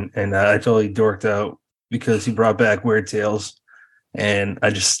season 1, and I totally dorked out because he brought back Weird Tales. And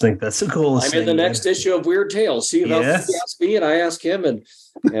I just think that's the coolest I'm thing. in the next issue of Weird Tales. See how he asked me and I asked him, and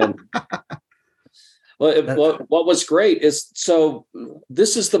what was great is, so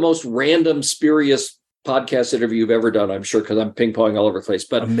this is the most random, spurious podcast interview you've ever done, I'm sure, because I'm ping-ponging all over the place.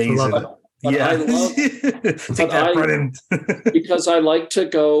 But amazing. But I love because I like to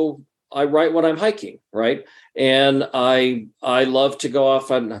go. I write when I'm hiking, right? And I love to go off,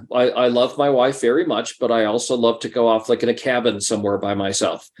 and I love my wife very much, but I also love to go off like in a cabin somewhere by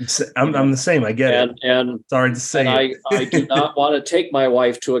myself. I'm the same. I get it. And sorry to say, I do not want to take my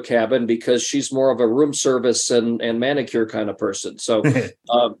wife to a cabin because she's more of a room service and manicure kind of person. So,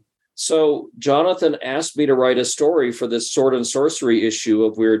 so Jonathan asked me to write a story for this sword and sorcery issue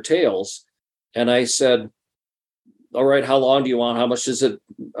of Weird Tales. And I said, all right, how long do you want? How much is it?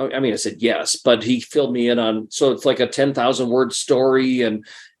 I mean, I said yes, but he filled me in on, so it's like a 10,000 word story. And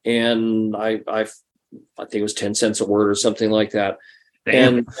I think it was 10 cents a word or something like that.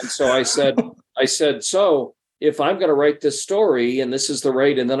 And so I said, so if I'm going to write this story and this is the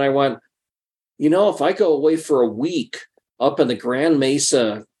rate. And then I went, if I go away for a week up in the Grand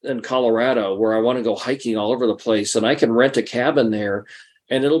Mesa in Colorado, where I want to go hiking all over the place, and I can rent a cabin there,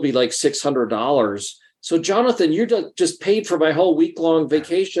 and it'll be like $600. So Jonathan, you're just paid for my whole week-long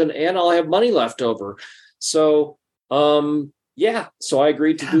vacation, and I'll have money left over. So, so I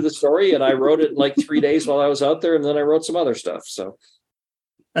agreed to do the story, and I wrote it in like 3 days while I was out there, and then I wrote some other stuff. So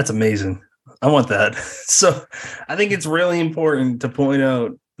that's amazing. I want that. So I think it's really important to point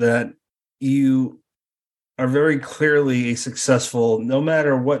out that you are very clearly a successful, no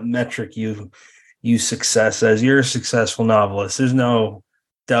matter what metric you success as, you're a successful novelist. There's no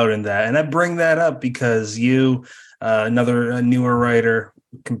doubt in that. And I bring that up because you, a newer writer,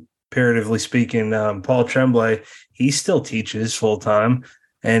 comparatively speaking, Paul Tremblay, he still teaches full time,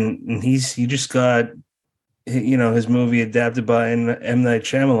 and he just got, his movie adapted by M. Night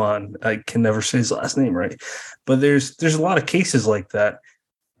Shyamalan. I can never say his last name right, but there's a lot of cases like that,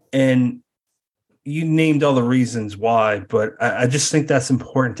 and you named all the reasons why, but I just think that's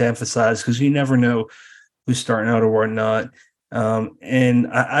important to emphasize, because you never know who's starting out or whatnot. And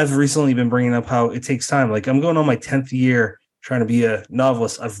I've recently been bringing up how it takes time. Like, I'm going on my 10th year trying to be a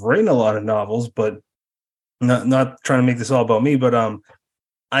novelist. I've written a lot of novels, but not trying to make this all about me, but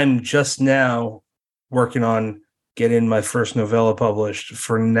I'm just now working on getting my first novella published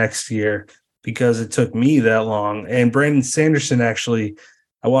for next year, because it took me that long. And Brandon Sanderson, actually,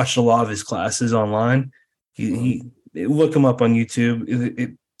 I watched a lot of his classes online. He look him up on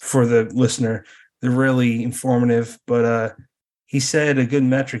YouTube for the listener. They're really informative, but he said a good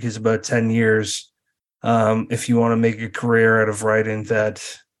metric is about 10 years. If you want to make a career out of writing, that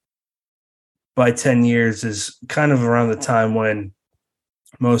by 10 years is kind of around the time when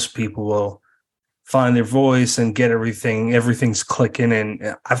most people will find their voice and get everything's clicking.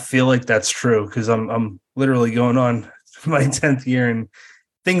 And I feel like that's true, because I'm literally going on my 10th year and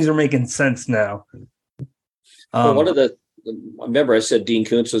things are making sense now. I remember I said Dean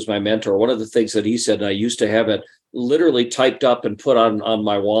Koontz was my mentor. One of the things that he said, and I used to have it literally typed up and put on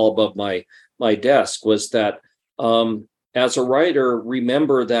my wall above my desk, was that as a writer,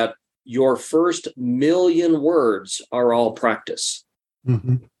 remember that your first 1,000,000 words are all practice.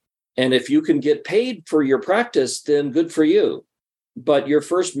 Mm-hmm. And if you can get paid for your practice, then good for you. But your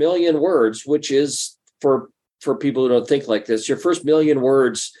first 1,000,000 words, which is for people who don't think like this, your first 1,000,000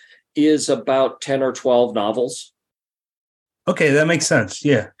 words is about 10 or 12 novels. Okay, that makes sense.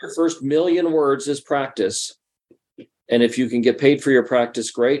 Yeah. Your first 1,000,000 words is practice. And if you can get paid for your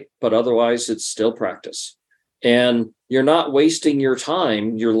practice, great. But otherwise, it's still practice. And you're not wasting your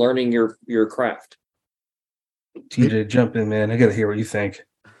time. You're learning your craft. TJ, jump in, man. I got to hear what you think.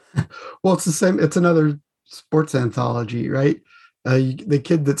 Well, it's the same. It's another sports anthology, right? The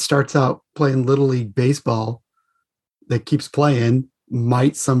kid that starts out playing Little League baseball, that keeps playing,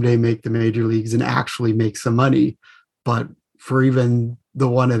 might someday make the major leagues and actually make some money. But for even the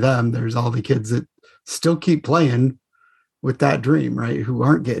one of them, there's all the kids that still keep playing with that dream, right? Who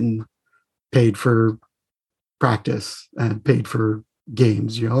aren't getting paid for practice and paid for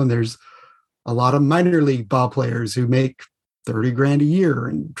games, and there's a lot of minor league ball players who make 30 grand a year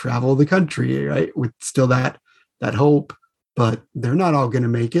and travel the country, right? With still that hope, but they're not all going to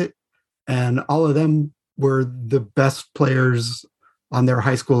make it. And all of them were the best players on their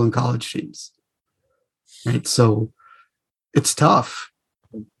high school and college teams, right? So it's tough.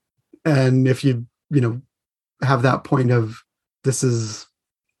 And if you have that point of, this is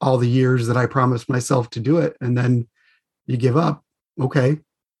all the years that I promised myself to do it, and then you give up, okay,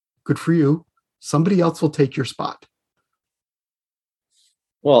 good for you. Somebody else will take your spot.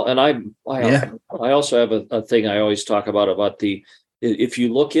 Well, and I also have a thing I always talk about the if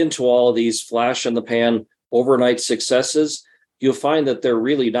you look into all of these flash in the pan overnight successes, you'll find that they're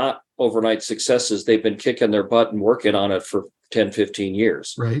really not overnight successes. They've been kicking their butt and working on it for 10, 15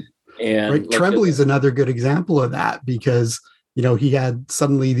 years. Right. And right. Tremblay's another good example of that, because, he had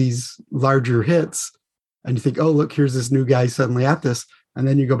suddenly these larger hits and you think, oh, look, here's this new guy suddenly at this. And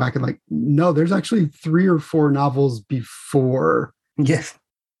then you go back and like, no, there's actually 3 or 4 novels before. Yes.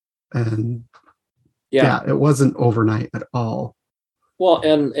 And yeah, it wasn't overnight at all. Well,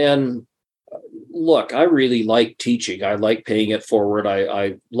 and look, I really like teaching. I like paying it forward.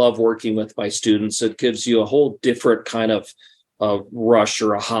 I love working with my students. It gives you a whole different kind of rush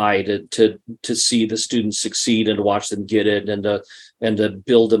or a high to see the students succeed and to watch them get it and to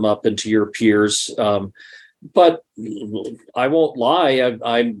build them up into your peers. But I won't lie,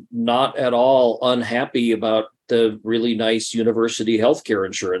 I'm not at all unhappy about the really nice university healthcare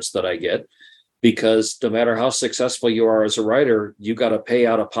insurance that I get, because no matter how successful you are as a writer, you got to pay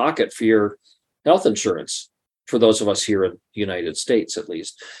out of pocket for your health insurance, for those of us here in the United States, at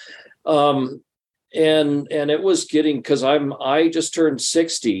least. And it was getting, because I just turned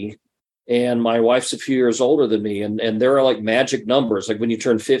 60 and my wife's a few years older than me. And there are like magic numbers, like when you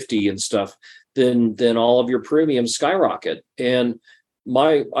turn 50 and stuff, then all of your premiums skyrocket. And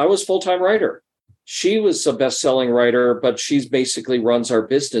I was full-time writer. She was a best-selling writer, but she's basically runs our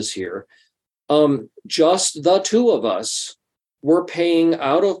business here. Just the two of us were paying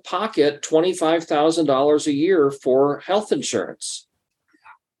out of pocket $25,000 a year for health insurance.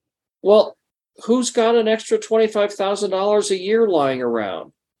 Well, who's got an extra $25,000 a year lying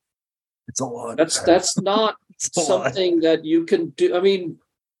around? It's a lot. That's not something that you can do. I mean,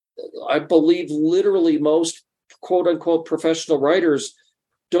 I believe literally most quote unquote professional writers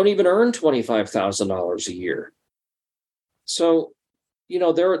don't even earn $25,000 a year. So,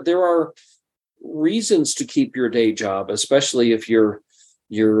 there are reasons to keep your day job, especially if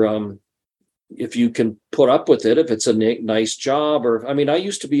if you can put up with it, if it's a nice job. Or, I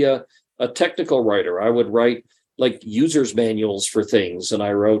used to be a technical writer. I would write like users manuals for things, and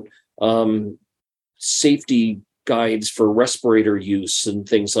I wrote safety guides for respirator use and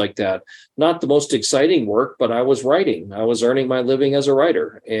things like that. Not the most exciting work, but I was writing. I was earning my living as a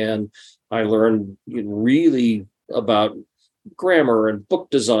writer, and I learned really about grammar and book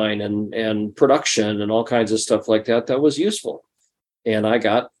design and production and all kinds of stuff like that was useful. And I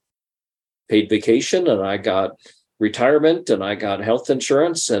got paid vacation, and I got retirement, and I got health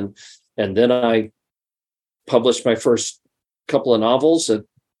insurance, and then I published my first couple of novels, and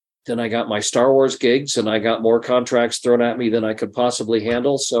then I got my Star Wars gigs, and I got more contracts thrown at me than I could possibly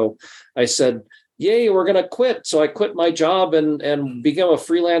handle. So I said, yay, we're going to quit. So I quit my job and became a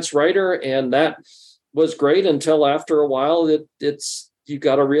freelance writer. And that was great until after a while, you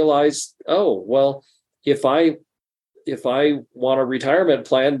got to realize, oh, well, if I want a retirement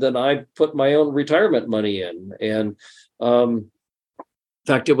plan, then I put my own retirement money in. And in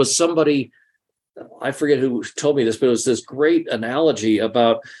fact, it was somebody, I forget who told me this, but it was this great analogy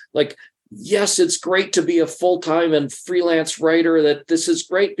about, like, yes, it's great to be a full-time and freelance writer, that this is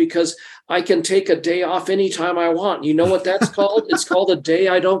great because I can take a day off anytime I want. You know what that's called? It's called a day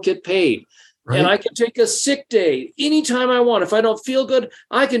I don't get paid. Right. And I can take a sick day anytime I want. If I don't feel good,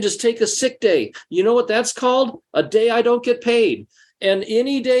 I can just take a sick day. You know what that's called? A day I don't get paid. And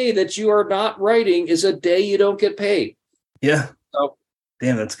any day that you are not writing is a day you don't get paid. Yeah. So,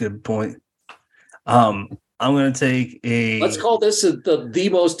 damn, that's a good point. I'm going to take let's call this the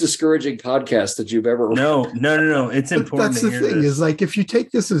most discouraging podcast that you've ever. No. It's important. That's the thing is, like, if you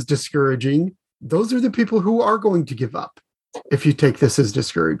take this as discouraging, those are the people who are going to give up. If you take this as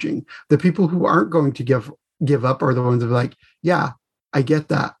discouraging, the people who aren't going to give up are the ones that are like, yeah, I get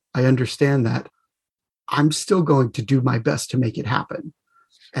that. I understand that. I'm still going to do my best to make it happen.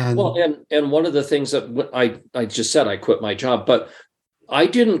 And one of the things that I just said, I quit my job, but I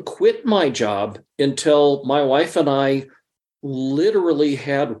didn't quit my job until my wife and I literally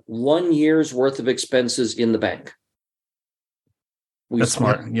had 1 year's worth of expenses in the bank. That's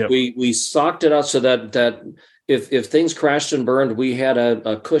smart. Yep. We socked it out so that if things crashed and burned, we had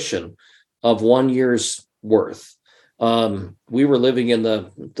a cushion of 1 year's worth. We were living in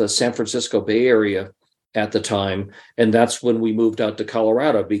the San Francisco Bay Area at the time, and that's when we moved out to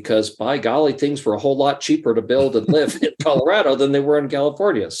Colorado, because by golly, things were a whole lot cheaper to build and live in Colorado than they were in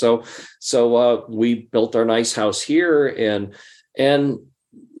California. So we built our nice house here, and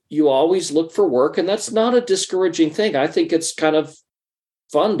you always look for work, and that's not a discouraging thing. I think it's kind of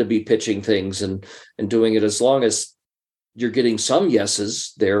fun to be pitching things and doing it, as long as you're getting some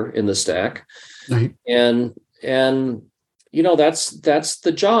yeses there in the stack. Right. And that's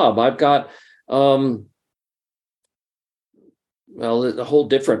the job. I've got Well, a whole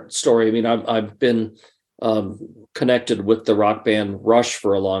different story. I mean, I've been connected with the rock band Rush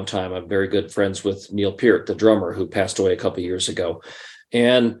for a long time. I'm very good friends with Neil Peart, the drummer, who passed away a couple of years ago.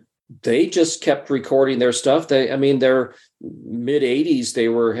 And they just kept recording their stuff. Their mid 80s, they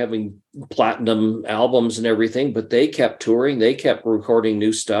were having platinum albums and everything, but they kept touring. They kept recording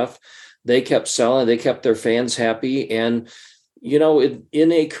new stuff. They kept selling. They kept their fans happy. And,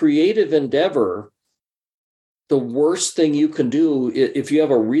 in a creative endeavor, the worst thing you can do, if you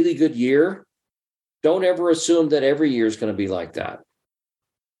have a really good year, don't ever assume that every year is going to be like that.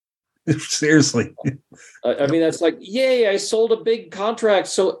 Seriously. I mean, that's like, yay, I sold a big contract,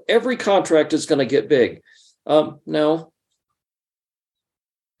 so every contract is going to get big. No,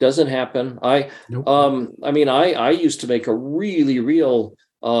 doesn't happen. I used to make a real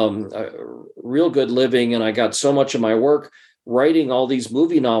good living, and I got so much of my work writing all these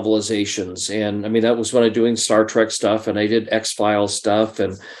movie novelizations. And I mean, that was when I was doing Star Trek stuff, and I did X-Files stuff,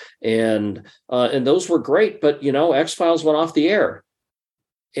 and those were great. But X-Files went off the air.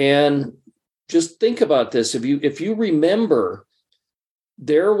 And just think about this. If you remember,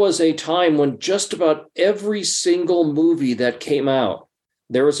 there was a time when just about every single movie that came out,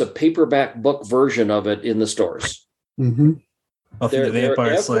 there was a paperback book version of it in the stores. Mm-hmm. The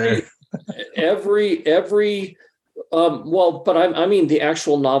Vampire Slayer. But I mean the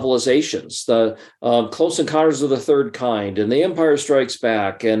actual novelizations, the Close Encounters of the Third Kind, and The Empire Strikes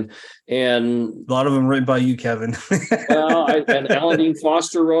Back, and a lot of them written by you, Kevin. And Alan Dean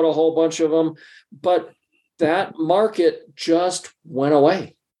Foster wrote a whole bunch of them, but that market just went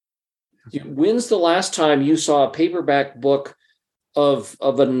away. When's the last time you saw a paperback book of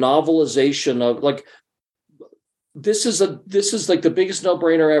a novelization of like? This is like the biggest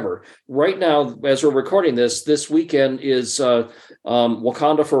no-brainer ever. Right now, as we're recording this weekend is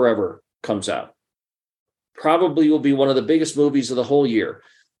Wakanda Forever comes out. Probably will be one of the biggest movies of the whole year.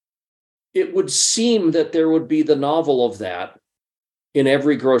 It would seem that there would be the novel of that in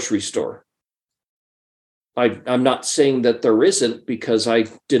every grocery store. I'm not saying that there isn't because I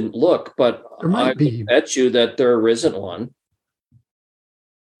didn't look, but I bet you that there isn't one.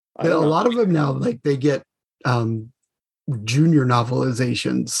 A lot of them now, like they get junior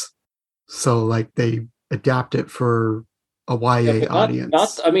novelizations, so like they adapt it for a YA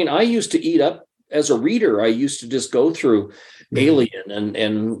audience. I used to eat up as a reader. I used to just go through Alien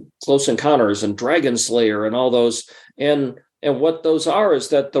and Close Encounters and Dragon Slayer and all those, and what those are is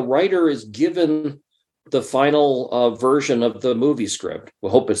that the writer is given the final version of the movie script. We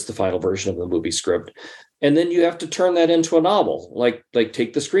hope it's the final version of the movie script. And then you have to turn that into a novel, like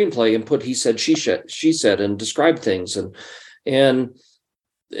take the screenplay and put he said, she said, and describe things. And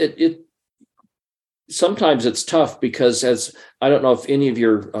it sometimes it's tough because, as I don't know if any of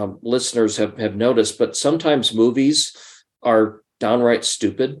your listeners have noticed, but sometimes movies are downright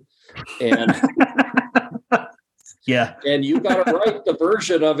stupid. And yeah. And you got to write the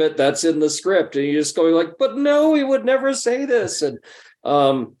version of it that's in the script. And you're just going like, but no, he would never say this. And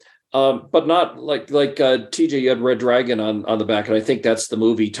but not like TJ, you had Red Dragon on the back, and I think that's the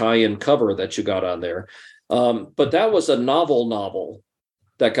movie tie-in cover that you got on there. But that was a novel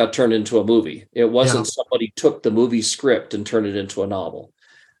that got turned into a movie. It wasn't somebody took the movie script and turned it into a novel.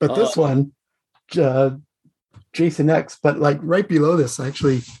 But this one, Jason X, but like right below this,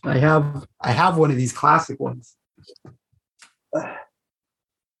 actually, I have one of these classic ones.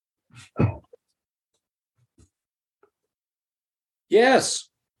 Yes.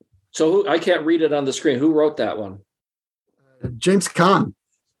 So I can't read it on the screen. Who wrote that one? James Caan.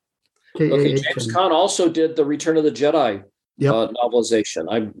 Okay, James Caan also did the Return of the Jedi novelization.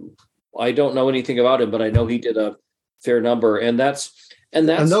 I don't know anything about him, but I know he did a fair number, and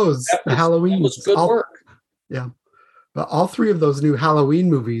Halloween was good work. Yeah, but all three of those new Halloween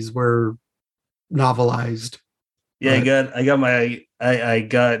movies were novelized. Yeah, I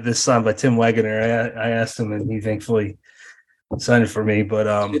got this signed by Tim Wagoner. I asked him, and he thankfully signed it for me. But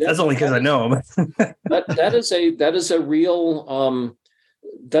that's only because I know him. that is a real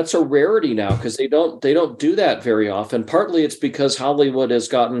that's a rarity now because they don't do that very often. Partly it's because Hollywood has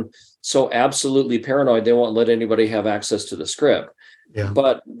gotten so absolutely paranoid they won't let anybody have access to the script. Yeah.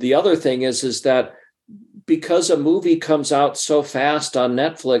 But the other thing is that because a movie comes out so fast on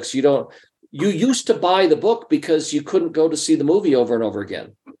Netflix, you used to buy the book because you couldn't go to see the movie over and over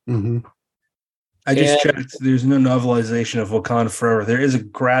again. Mm-hmm. I just checked. There's no novelization of Wakanda Forever. There is a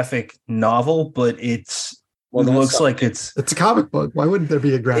graphic novel, but it looks like it's a comic book. Why wouldn't there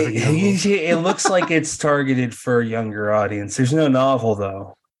be a graphic novel? It looks like it's targeted for a younger audience. There's no novel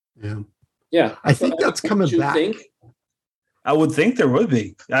though. Yeah. Yeah. I think that's coming back. I would think there would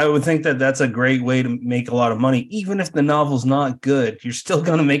be. I would think that that's a great way to make a lot of money. Even if the novel's not good, you're still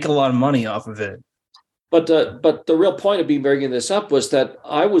going to make a lot of money off of it. But the real point of me bringing this up was that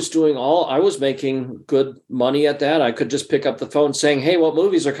I was making good money at that. I could just pick up the phone saying, "Hey, what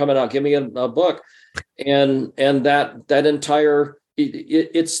movies are coming out? Give me a book." And that entire,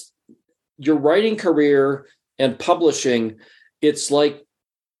 it's your writing career and publishing. It's like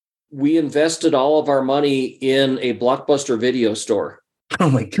we invested all of our money in a Blockbuster video store. Oh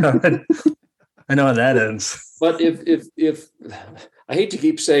my God. I know how that ends. But if I hate to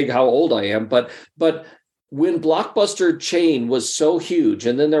keep saying how old I am, but when Blockbuster chain was so huge,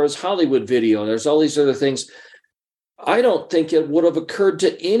 and then there was Hollywood Video, and there's all these other things, I don't think it would have occurred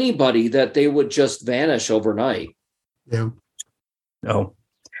to anybody that they would just vanish overnight. Yeah. No.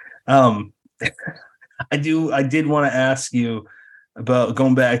 I did want to ask you about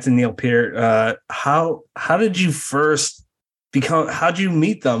going back to Neil Peart. How did you first become? How did you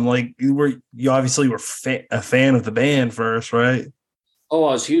meet them? Like you obviously were a fan of the band first, right? Oh,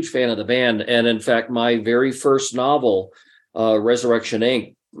 I was a huge fan of the band, and in fact, my very first novel, Resurrection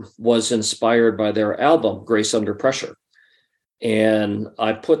Inc., was inspired by their album Grace Under Pressure, and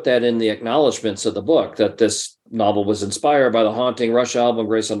I put that in the acknowledgments of the book that this novel was inspired by the haunting Rush album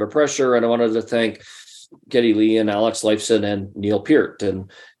Grace Under Pressure, and I wanted to thank Geddy Lee and Alex Lifeson and Neil Peart. And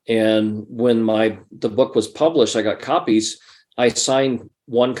when the book was published, I got copies. I signed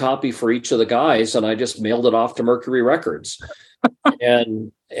one copy for each of the guys, and I just mailed it off to Mercury Records.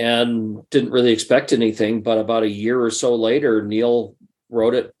 and didn't really expect anything. But about a year or so later, Neil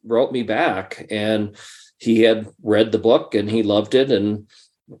wrote me back, and he had read the book and he loved it and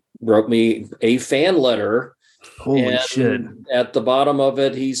wrote me a fan letter. Holy shit. At the bottom of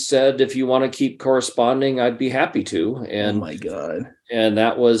it, he said, if you want to keep corresponding, I'd be happy to. And oh my God. And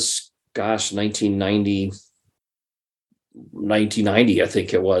that was, 1990, I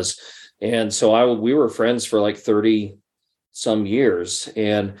think it was. And so we were friends for like 30 some years.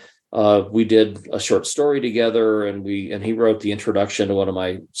 And we did a short story together, and he wrote the introduction to one of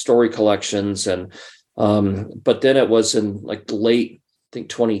my story collections. And but then it was in like the late, I think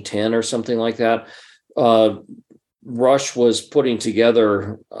 2010 or something like that. Rush was putting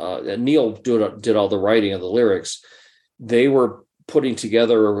together, and Neil did all the writing of the lyrics. They were putting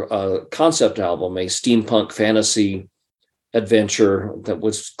together a concept album, a steampunk fantasy adventure that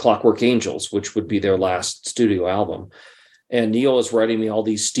was Clockwork Angels, which would be their last studio album. And Neil was writing me all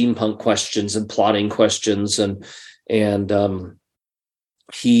these steampunk questions and plotting questions, and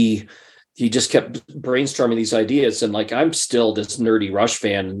he just kept brainstorming these ideas. And like, I'm still this nerdy Rush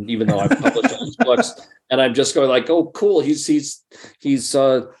fan, even though I've published all these books. And I'm just going like, oh, cool. He's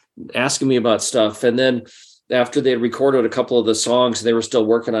asking me about stuff. And then after they had recorded a couple of the songs, they were still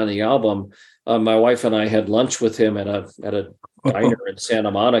working on the album. My wife and I had lunch with him at a diner in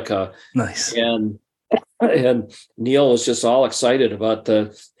Santa Monica. Nice. And Neil was just all excited about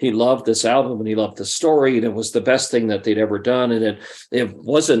he loved this album and he loved the story, and it was the best thing that they'd ever done. And it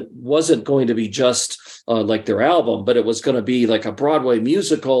wasn't going to be just like their album, but it was going to be like a Broadway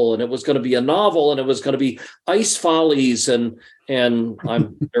musical, and it was going to be a novel, and it was going to be Ice Follies. And I'm a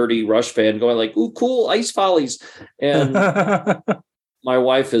nerdy Rush fan going like, ooh, cool, Ice Follies. And my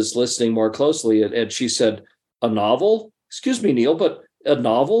wife is listening more closely, and she said, a novel? Excuse me, Neil, but a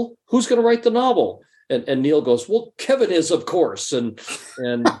novel? Who's going to write the novel? And Neil goes, well, Kevin is, of course. And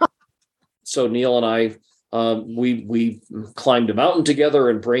so Neil and I, we climbed a mountain together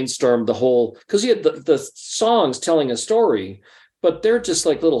and brainstormed the whole, because he had the songs telling a story, but they're just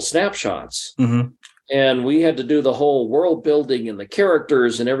like little snapshots. Mm-hmm. And we had to do the whole world building and the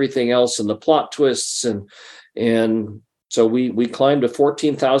characters and everything else and the plot twists. And so we climbed a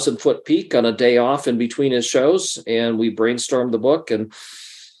 14,000 foot peak on a day off in between his shows, and we brainstormed the book, and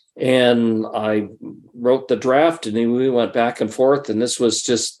I wrote the draft, and then we went back and forth, and this was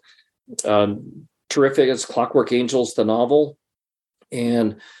just terrific. It's Clockwork Angels, the novel,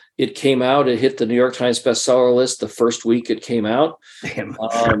 and it came out. It hit the New York Times bestseller list the first week it came out. Damn.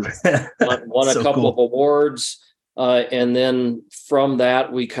 Won a couple of awards, and then from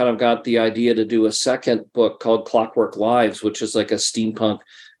that, we kind of got the idea to do a second book called Clockwork Lives, which is like a steampunk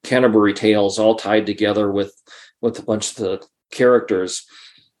Canterbury Tales all tied together with a bunch of the characters.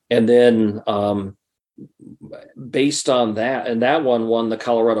 And then based on that, and that one won the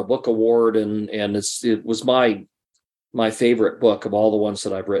Colorado Book Award, and it was my favorite book of all the ones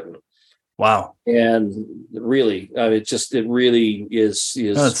that I've written. Wow. And really, it really is.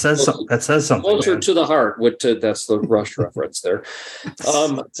 No, that says something. Closer Man. to the heart. That's the Rush reference there.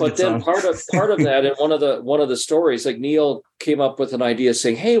 But then part of that, and one of the stories, like Neil came up with an idea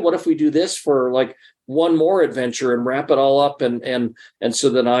saying, "Hey, what if we do this for like one more adventure and wrap it all up?" And so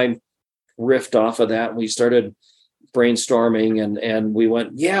then I riffed off of that, and we started brainstorming, and we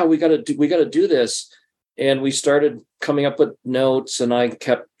went, "Yeah, we got to do this," and we started coming up with notes, and I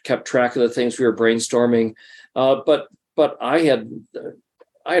kept track of the things we were brainstorming. But I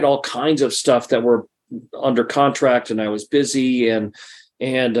had all kinds of stuff that were under contract, and I was busy, and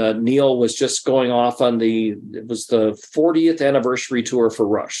Neil was just going off on it was the 40th anniversary tour for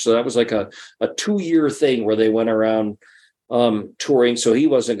Rush. So that was like a 2-year thing where they went around touring. So he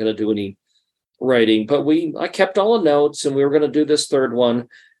wasn't going to do any writing, but I kept all the notes, and we were going to do this third one.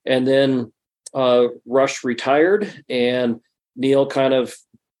 And then Rush retired, and Neil kind of,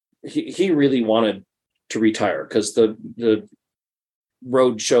 he really wanted to retire because the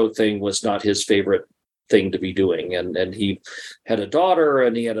road show thing was not his favorite thing to be doing. And he had a daughter,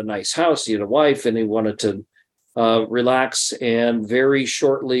 and he had a nice house, he had a wife, and he wanted to relax. And very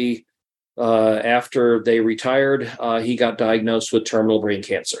shortly after they retired, he got diagnosed with terminal brain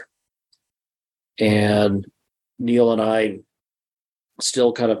cancer. And Neil and I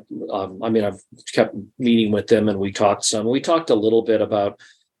still kind of, I've kept meeting with them, and we talked some. We talked a little bit about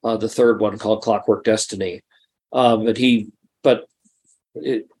the third one called Clockwork Destiny, we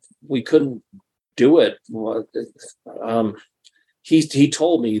couldn't do it. He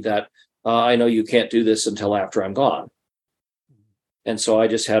told me that I know you can't do this until after I'm gone, and so I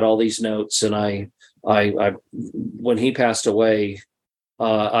just had all these notes. And I when he passed away,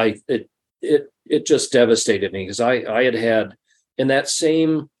 it just devastated me, because I had in that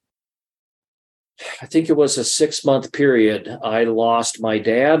same, I think it was a 6-month period, I lost my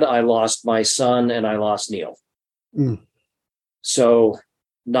dad, I lost my son, and I lost Neil. So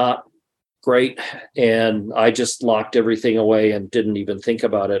not great. And I just locked everything away and didn't even think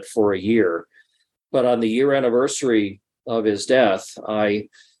about it for a year. But on the year anniversary of his death, I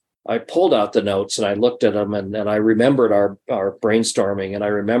pulled out the notes, and I looked at them, and I remembered our brainstorming, and I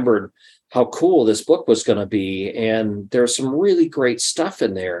remembered how cool this book was going to be. And there's some really great stuff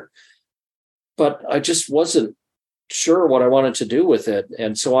in there, but I just wasn't sure what I wanted to do with it.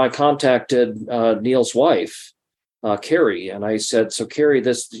 And so I contacted Neil's wife, Carrie, and I said, "So Carrie,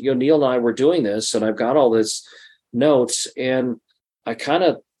 Neil and I were doing this, and I've got all this notes, and I kind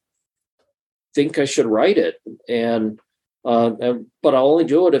of think I should write it. But I'll only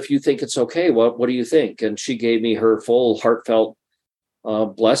do it if you think it's okay. What do you think?" And she gave me her full heartfelt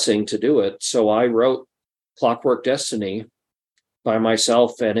blessing to do it. So I wrote Clockwork Destiny by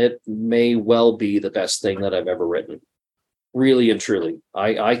myself, and it may well be the best thing that I've ever written. Really and truly.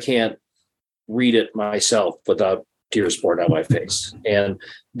 I can't read it myself without tears poured down my face. And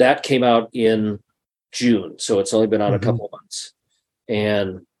that came out in June. So it's only been out a couple of months.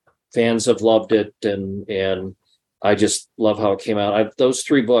 And fans have loved it, and I just love how it came out. Those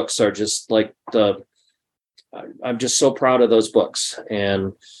 3 books are just like I'm just so proud of those books.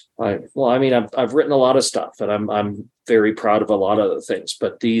 And I've written a lot of stuff, and I'm very proud of a lot of other things,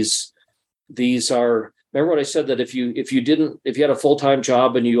 but these are, remember what I said, that if you had a full-time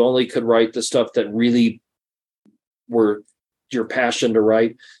job and you only could write the stuff that really were your passion to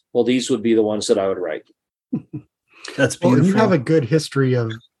write, well, these would be the ones that I would write. That's beautiful. Well, you have a good history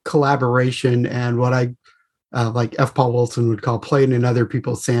of collaboration and what I like F. Paul Wilson would call playing in other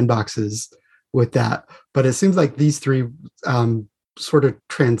people's sandboxes with that. But it seems like these 3 sort of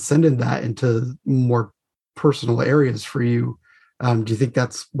transcended that into more personal areas for you. Do you think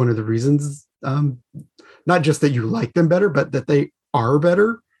that's one of the reasons, not just that you like them better, but that they are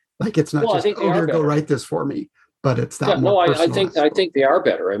better? Like, it's not just, here, go write this for me, but it's that more personalized. I think they are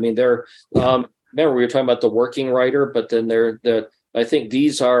better. I mean, they're, remember we were talking about the working writer, but then I think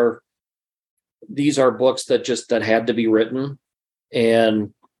these are books that had to be written.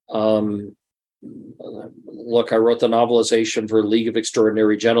 And look, I wrote the novelization for League of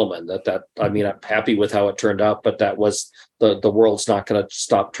Extraordinary Gentlemen. I'm happy with how it turned out, but that was the world's not going to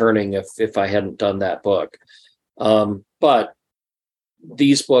stop turning if I hadn't done that book. But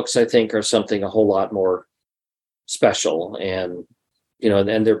these books, I think, are something a whole lot more special, and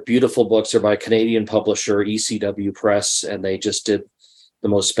they're beautiful books. They're by a Canadian publisher, ECW Press, and they just did the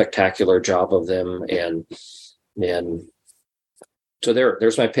most spectacular job of them. And so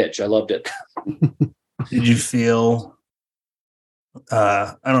there's my pitch. I loved it. Did you feel,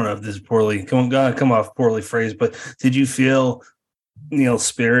 I don't know if this is come off poorly phrased, but did you feel Neil's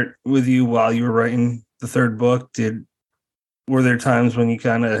spirit with you while you were writing the third book? were there times when you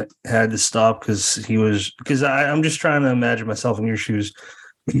kind of had to stop because I'm just trying to imagine myself in your shoes,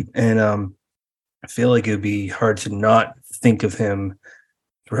 and I feel like it would be hard to not think of him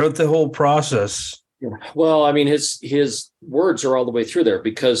throughout the whole process. Well, I mean, his words are all the way through there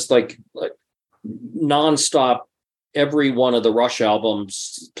because like nonstop, every one of the Rush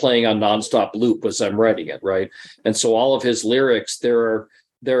albums playing on nonstop loop as I'm writing it, right? And so all of his lyrics, there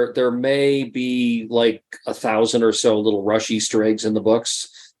may be like 1,000 or so little Rush Easter eggs in the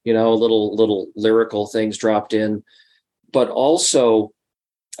books, little lyrical things dropped in, but also,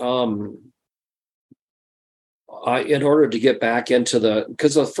 in order to get back into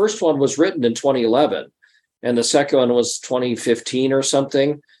because the first one was written in 2011 and the second one was 2015 or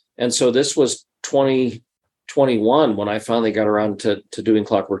something. And so this was 2021 when I finally got around to doing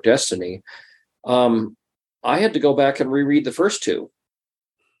Clockwork Destiny. I had to go back and reread the first two.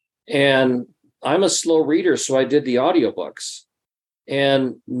 And I'm a slow reader, so I did the audiobooks.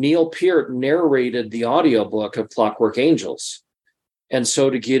 And Neil Peart narrated the audiobook of Clockwork Angels. And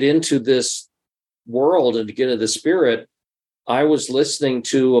so to get into this world and to get into the spirit, I was listening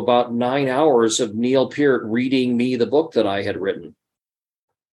to about 9 hours of Neil Peart reading me the book that I had written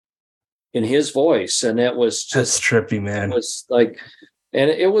in his voice. And it was just that's trippy, man. It was like, and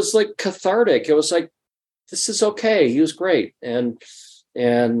it was like cathartic. It was like, this is okay. He was great. And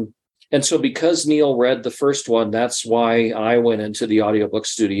so because Neil read the first one, that's why I went into the audiobook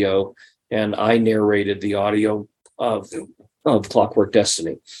studio and I narrated the audio of Clockwork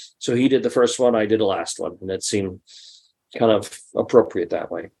Destiny. So he did the first one, I did the last one, and it seemed kind of appropriate that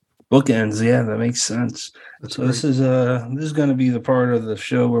way. Bookends, yeah, that makes sense. That's so right. This is going to be the part of the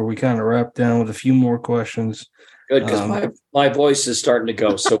show where we kind of wrap down with a few more questions. Good, because my voice is starting to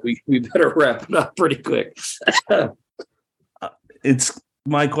go, so we better wrap it up pretty quick.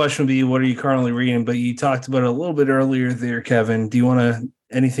 My question would be, what are you currently reading? But you talked about it a little bit earlier there, Kevin. Do you want to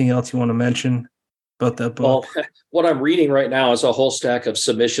anything else you want to mention about that book? Well, what I'm reading right now is a whole stack of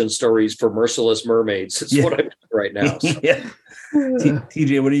submission stories for Merciless Mermaids. It's what I'm doing right now. So. Yeah.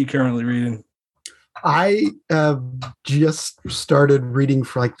 TJ, what are you currently reading? I just started reading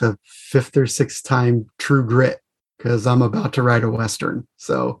for like the 5th or 6th time True Grit because I'm about to write a Western.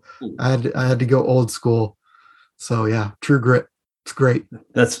 So I had to go old school. So yeah, True Grit. It's great.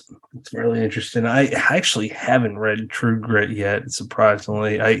 That's really interesting. I actually haven't read True Grit yet,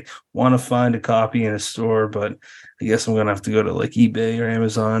 surprisingly. I want to find a copy in a store, but I guess I'm going to have to go to like eBay or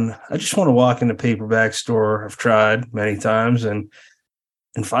Amazon. I just want to walk in a paperback store. I've tried many times and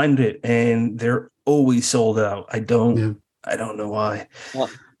find it, and they're always sold out. I don't know why. Well,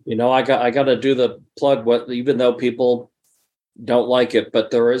 I got to do the plug, even though people don't like it, but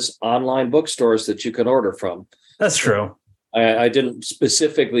there is online bookstores that you can order from. That's true. I didn't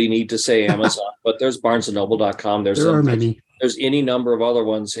specifically need to say Amazon, but there's BarnesandNoble.com. There are many. There's any number of other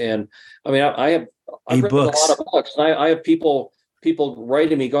ones, and I mean, I've read a lot of books, and I have people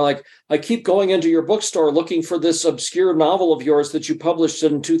writing me going like, I keep going into your bookstore looking for this obscure novel of yours that you published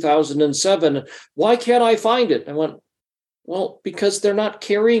in 2007. Why can't I find it? I went, well, because they're not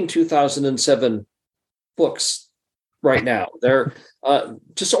carrying 2007 books right now. They're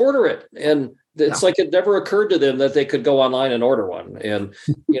just order it, and it's like it never occurred to them that they could go online and order one. And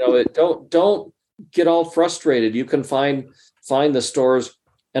don't get all frustrated. You can find the stores.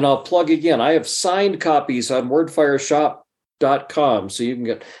 And I'll plug again. I have signed copies on wordfireshop.com, so you can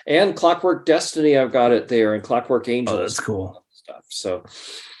get, and Clockwork Destiny. I've got it there, and Clockwork Angels. Oh, that's cool stuff. So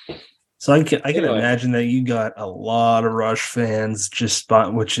I can imagine that you got a lot of Rush fans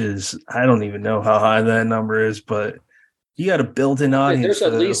which is, I don't even know how high that number is, but you got a built-in audience.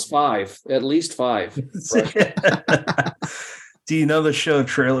 There's at least five. Right? Do you know the show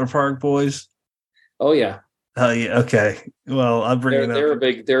Trailer Park Boys? Oh yeah. Oh yeah. Okay. Well, I'll bring it up.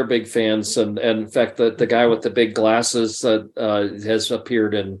 They're big fans, and in fact, the guy with the big glasses has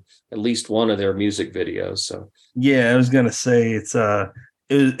appeared in at least one of their music videos. So yeah, I was gonna say I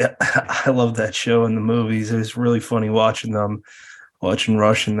love that show and the movies. It was really funny watching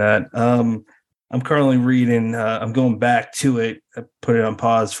Rush in that. I'm currently reading. I'm going back to it. I put it on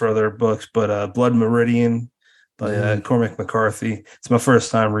pause for other books, but Blood Meridian by Cormac McCarthy. It's my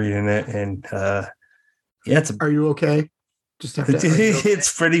first time reading it, and are you okay? Just have to.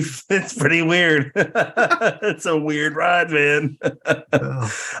 It's pretty weird. It's a weird ride, man.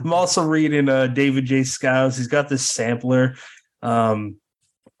 I'm also reading David J. Skiles. He's got this sampler.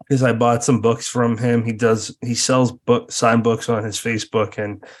 Because I bought some books from him. He sells signed books on his Facebook,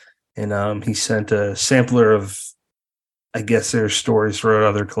 and he sent a sampler of, I guess, their stories for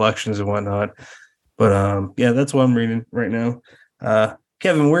other collections and whatnot. But that's what I'm reading right now.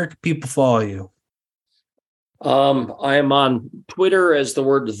 Kevin, where can people follow you? I am on Twitter as the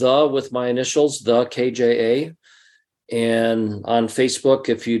word "the" with my initials, the KJA, and on Facebook,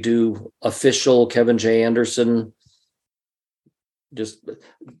 if you do official Kevin J. Anderson. Just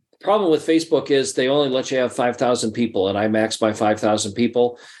problem with Facebook is they only let you have 5,000 people, and I max my 5,000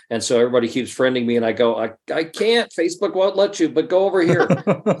 people, and so everybody keeps friending me, and I go, I can't. Facebook won't let you, but go over here.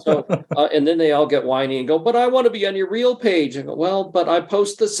 So, and then they all get whiny and go, but I want to be on your real page. I go, well, but I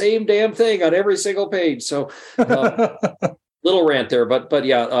post the same damn thing on every single page. So, little rant there, but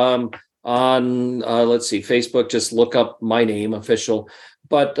yeah. On let's see, Facebook, just look up my name, official.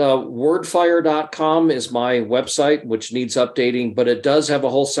 But wordfire.com is my website, which needs updating, but it does have a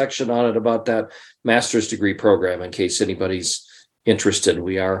whole section on it about that master's degree program in case anybody's interested.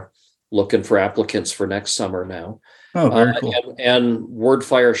 We are looking for applicants for next summer now. Oh, very cool. And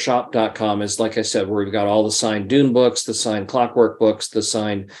wordfireshop.com is, like I said, where we've got all the signed Dune books, the signed Clockwork books, the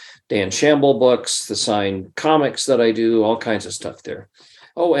signed Dan Shamble books, the signed comics that I do, all kinds of stuff there.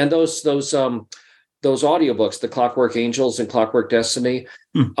 Oh, and those audiobooks, the Clockwork Angels and Clockwork Destiny,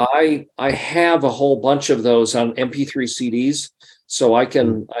 I have a whole bunch of those on MP3 CDs, so I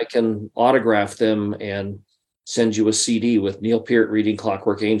can autograph them and send you a CD with Neil Peart reading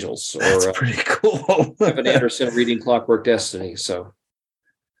Clockwork Angels, or pretty cool. Kevin Anderson reading Clockwork Destiny. So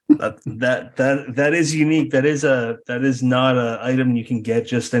that is unique. That is not an item you can get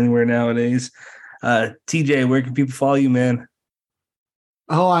just anywhere nowadays. TJ, where can people follow you, man?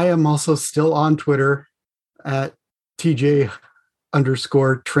 Oh, I am also still on Twitter at TJ_Tranchell,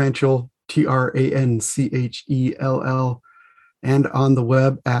 Tranchell, and on the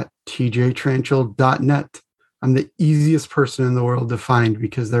web at tjtranchell.net. I'm the easiest person in the world to find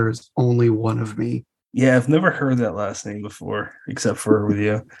because there is only one of me. Yeah, I've never heard that last name before, except for with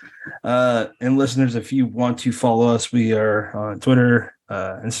you. And listeners, if you want to follow us, we are on Twitter,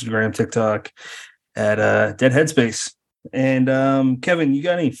 Instagram, TikTok at Dead Headspace. And Kevin, you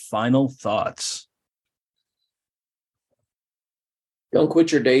got any final thoughts? Don't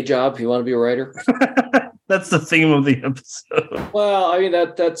quit your day job if you want to be a writer. That's the theme of the episode. Well, I mean,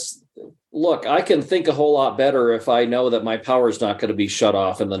 that's look, I can think a whole lot better if I know that my power is not going to be shut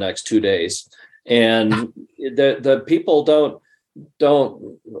off in the next 2 days. And the people don't,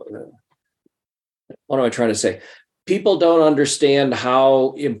 what am I trying to say? People don't understand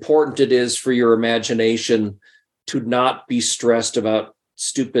how important it is for your imagination to not be stressed about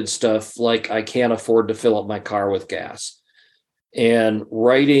stupid stuff like I can't afford to fill up my car with gas. And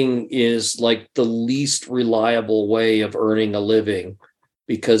writing is like the least reliable way of earning a living,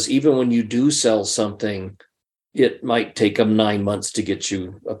 because even when you do sell something, it might take them 9 months to get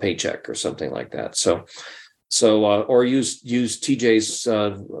you a paycheck or something like that. So or use TJ's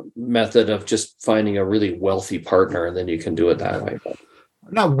method of just finding a really wealthy partner, and then you can do it that way.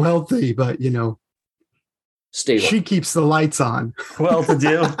 Not wealthy, but stable. She keeps the lights on. Well to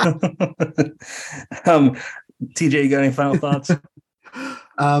do. TJ, you got any final thoughts?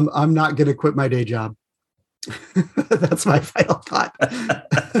 I'm not going to quit my day job. That's my final thought.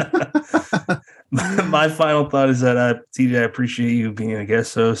 My final thought is that TJ, I appreciate you being a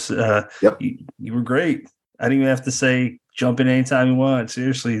guest host. Yep. You were great. I didn't even have to say jump in anytime you want.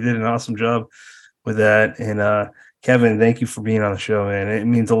 Seriously, you did an awesome job with that. And Kevin, thank you for being on the show, man. It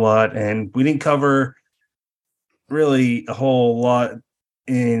means a lot. And we didn't cover really a whole lot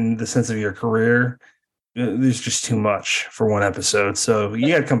in the sense of your career. There's just too much for one episode. So you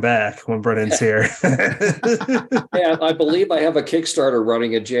got to come back when Brennan's here. Yeah, I believe I have a Kickstarter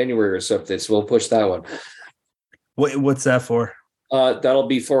running in January or something, so we'll push that one. What's that for? That'll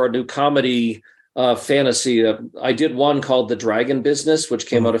be for a new comedy fantasy. I did one called The Dragon Business, which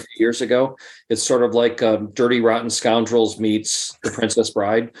came out a few years ago. It's sort of like Dirty Rotten Scoundrels meets The Princess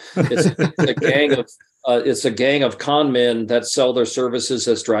Bride. It's a gang of con men that sell their services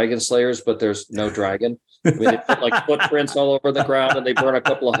as dragon slayers, but there's no dragon. I mean, they put like footprints all over the ground, and they burn a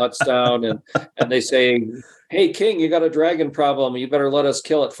couple of huts down, and they say, "Hey, King, you got a dragon problem. You better let us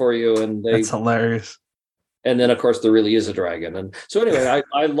kill it for you." And that's hilarious. And then, of course, there really is a dragon. And so, anyway,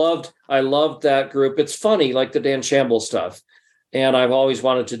 I loved that group. It's funny, like the Dan Shamble stuff, and I've always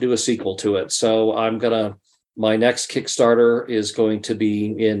wanted to do a sequel to it. So my next Kickstarter is going to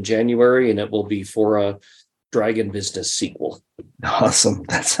be in January, and it will be for a Dragon Business sequel. Awesome.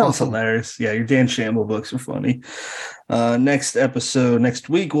 That sounds hilarious. Yeah, your Dan Shamble books are funny. Next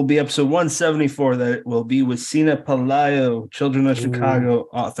week will be episode 174. That will be with Sina Palayo, Children of Chicago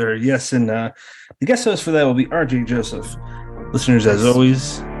author. Yes, and the guest host for that will be RJ Joseph. Listeners, as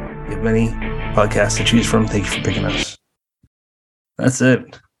always, you have many podcasts to choose from. Thank you for picking us. That's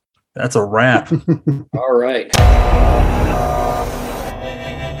it. That's a wrap. All right.